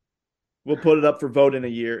 cool. We'll put it up for vote in a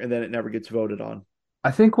year, and then it never gets voted on.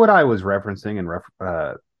 I think what I was referencing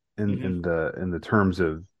Mm-hmm. in the terms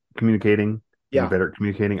of communicating, being Yeah. better at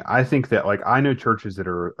communicating, I think that like I know churches that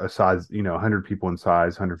are a size, 100 people in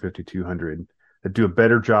size, 150, 200, that do a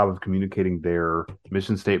better job of communicating their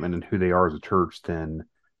mission statement and who they are as a church than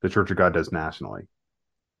the Church of God does nationally,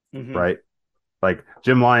 Mm-hmm. right? Like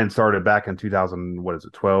Jim Lyons started back in 2000, what is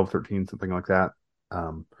it, 12, 13, something like that.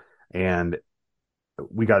 Um, and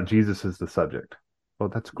we got Jesus as the subject. Well,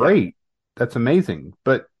 that's Yeah. great. That's amazing.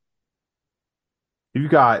 But you've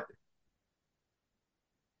got,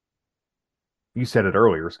 you said it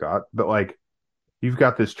earlier, Scott, but like you've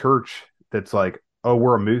got this church that's like, oh,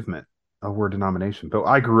 we're a movement. Oh, we're a denomination. But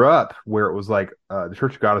I grew up where it was like the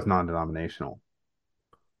Church of God is non-denominational,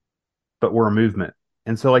 but we're a movement.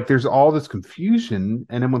 And so like there's all this confusion.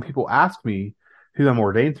 And then when people ask me who I'm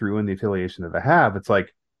ordained through and the affiliation that I have, it's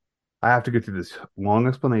like I have to go through this long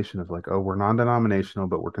explanation of like, oh, we're non-denominational,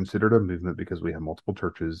 but we're considered a movement because we have multiple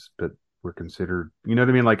churches, but we're considered, you know what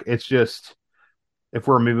I mean? Like it's just if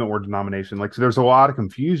we're a movement, we're a denomination. Like so there's a lot of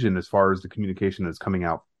confusion as far as the communication that's coming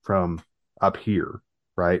out from up here,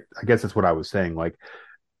 right? I guess that's what I was saying. Like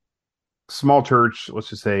small church, let's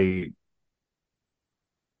just say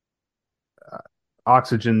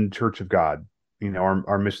Oxygen Church of God.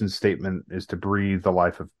 Our mission statement is to breathe the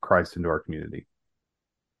life of Christ into our community.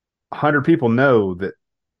 100 people know that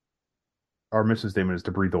our mission statement is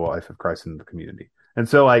to breathe the life of Christ into the community. And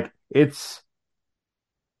so like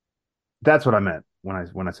that's what I meant when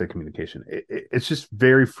I say communication. It's just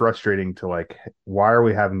very frustrating to like why are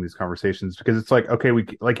we having these conversations? Because it's like okay, we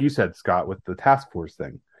like you said, Scott, with the task force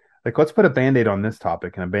thing. Like let's put a band-aid on this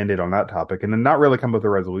topic and a band-aid on that topic and then not really come up with a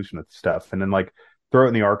resolution of stuff and then like throw it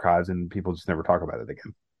in the archives and people just never talk about it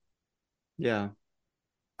again. Yeah.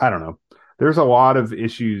 I don't know. There's a lot of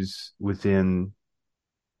issues within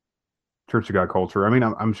Church of God culture. I mean,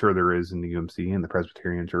 I'm sure there is in the UMC and the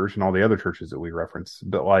Presbyterian Church and all the other churches that we reference,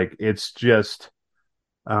 but like it's just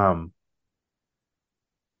um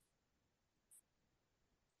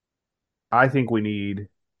I think we need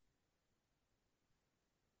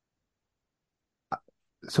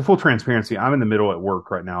so full transparency. I'm in the middle at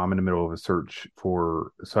work right now. I'm in the middle of a search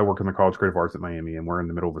for so I work in the College of Creative Arts at Miami and we're in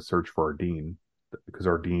the middle of a search for our dean because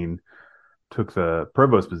our dean took the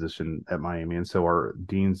provost position at Miami and so our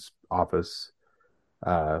dean's office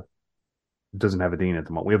uh doesn't have a dean at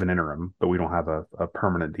the moment. We have an interim, but we don't have a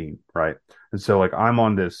permanent dean, right? And so like I'm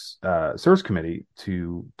on this search committee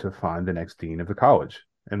to find the next dean of the college.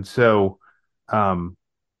 And so um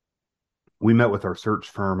we met with our search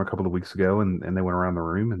firm a couple of weeks ago, and they went around the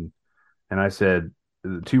room, and I said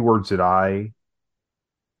the two words that I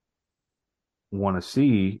want to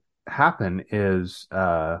see happen is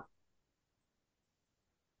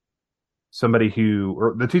somebody who,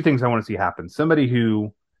 or the two things I want to see happen, somebody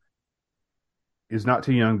who is not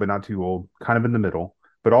too young but not too old, kind of in the middle,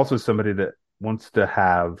 but also somebody that wants to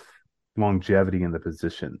have longevity in the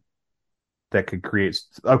position that could create,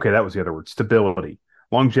 okay, that was the other word, stability,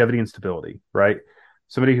 longevity and stability, right?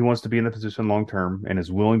 Somebody who wants to be in the position long term and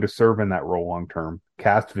is willing to serve in that role long term,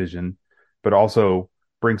 cast vision, but also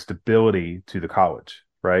bring stability to the college,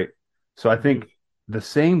 right? So I Mm-hmm. think the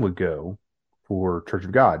same would go for Church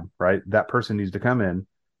of God, right? That person needs to come in.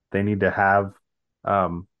 They need to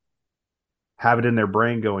um, have it in their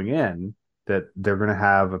brain going in that they're going to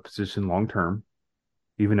have a position long term,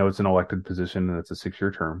 even though it's an elected position and it's a 6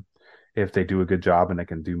 year term. If they do a good job and they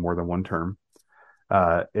can do more than one term,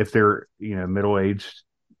 if they're middle aged,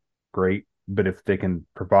 great. But if they can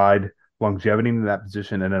provide longevity in that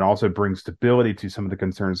position and then also bring stability to some of the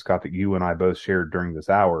concerns, Scott, that you and I both shared during this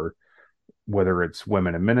hour, whether it's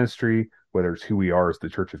women in ministry, whether it's who we are as the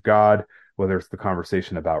Church of God, whether it's the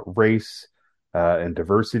conversation about race and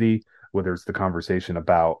diversity, whether it's the conversation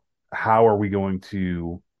about how are we going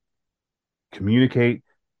to communicate,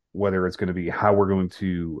 whether it's going to be how we're going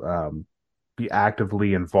to be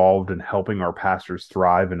actively involved in helping our pastors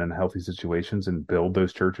thrive in unhealthy situations and build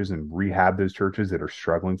those churches and rehab those churches that are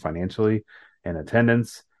struggling financially and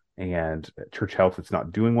attendance and church health that's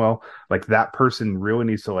not doing well. Like that person really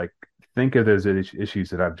needs to like think of those issues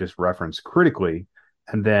that I've just referenced critically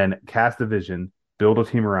and then cast a vision, build a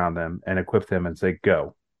team around them and equip them and say,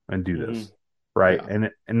 go and do Mm-hmm. this. Right. Yeah.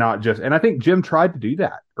 And not just, and I think Jim tried to do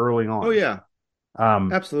that early Oh on. yeah,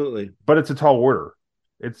 Um, absolutely. but it's a tall order.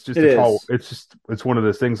 It's just It a tall. is. It's just it's one of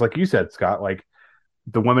those things, like you said, Scott. Like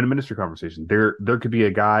the women in ministry conversation. There could be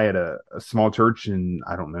a guy at a small church in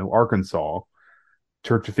I don't know Arkansas,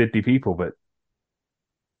 church of 50 people, but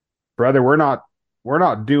brother, we're not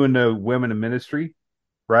doing no women in ministry,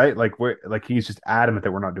 right? Like we're like he's just adamant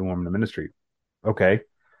that we're not doing women in ministry. Okay,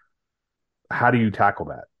 how do you tackle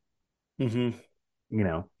that? Mm-hmm.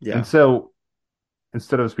 And Yeah. so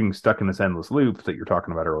instead of us being stuck in this endless loop that you're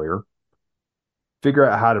talking about earlier, figure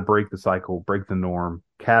out how to break the cycle, break the norm,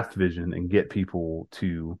 cast vision, and get people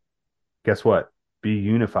to guess what? Be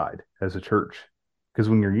unified as a church. Because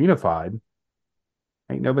when you're unified,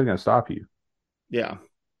 ain't nobody gonna stop you. Yeah.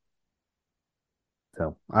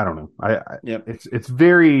 So I don't know. I Yep. it's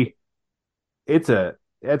very it's a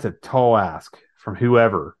tall ask from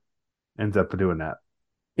whoever ends up doing that.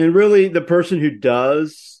 And really, the person who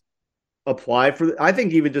does apply for, I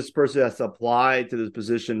think even just the person that's applied to this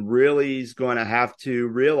position really is going to have to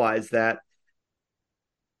realize that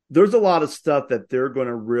there's a lot of stuff that they're going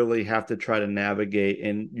to really have to try to navigate.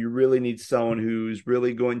 And you really need someone who's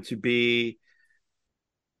really going to be,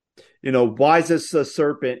 wise as a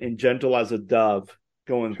serpent and gentle as a dove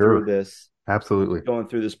going through Sure. this, Absolutely. going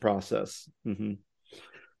through this process. Mm-hmm.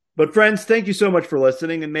 But friends, thank you so much for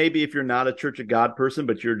listening. And maybe if you're not a Church of God person,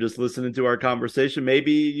 but you're just listening to our conversation,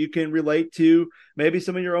 maybe you can relate to maybe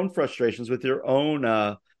some of your own frustrations with your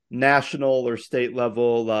own national or state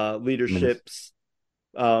level Minis- leaderships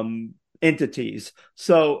entities.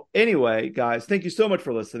 So anyway, guys, thank you so much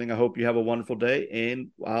for listening. I hope you have a wonderful day, and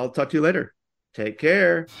I'll talk to you later. Take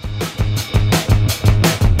care.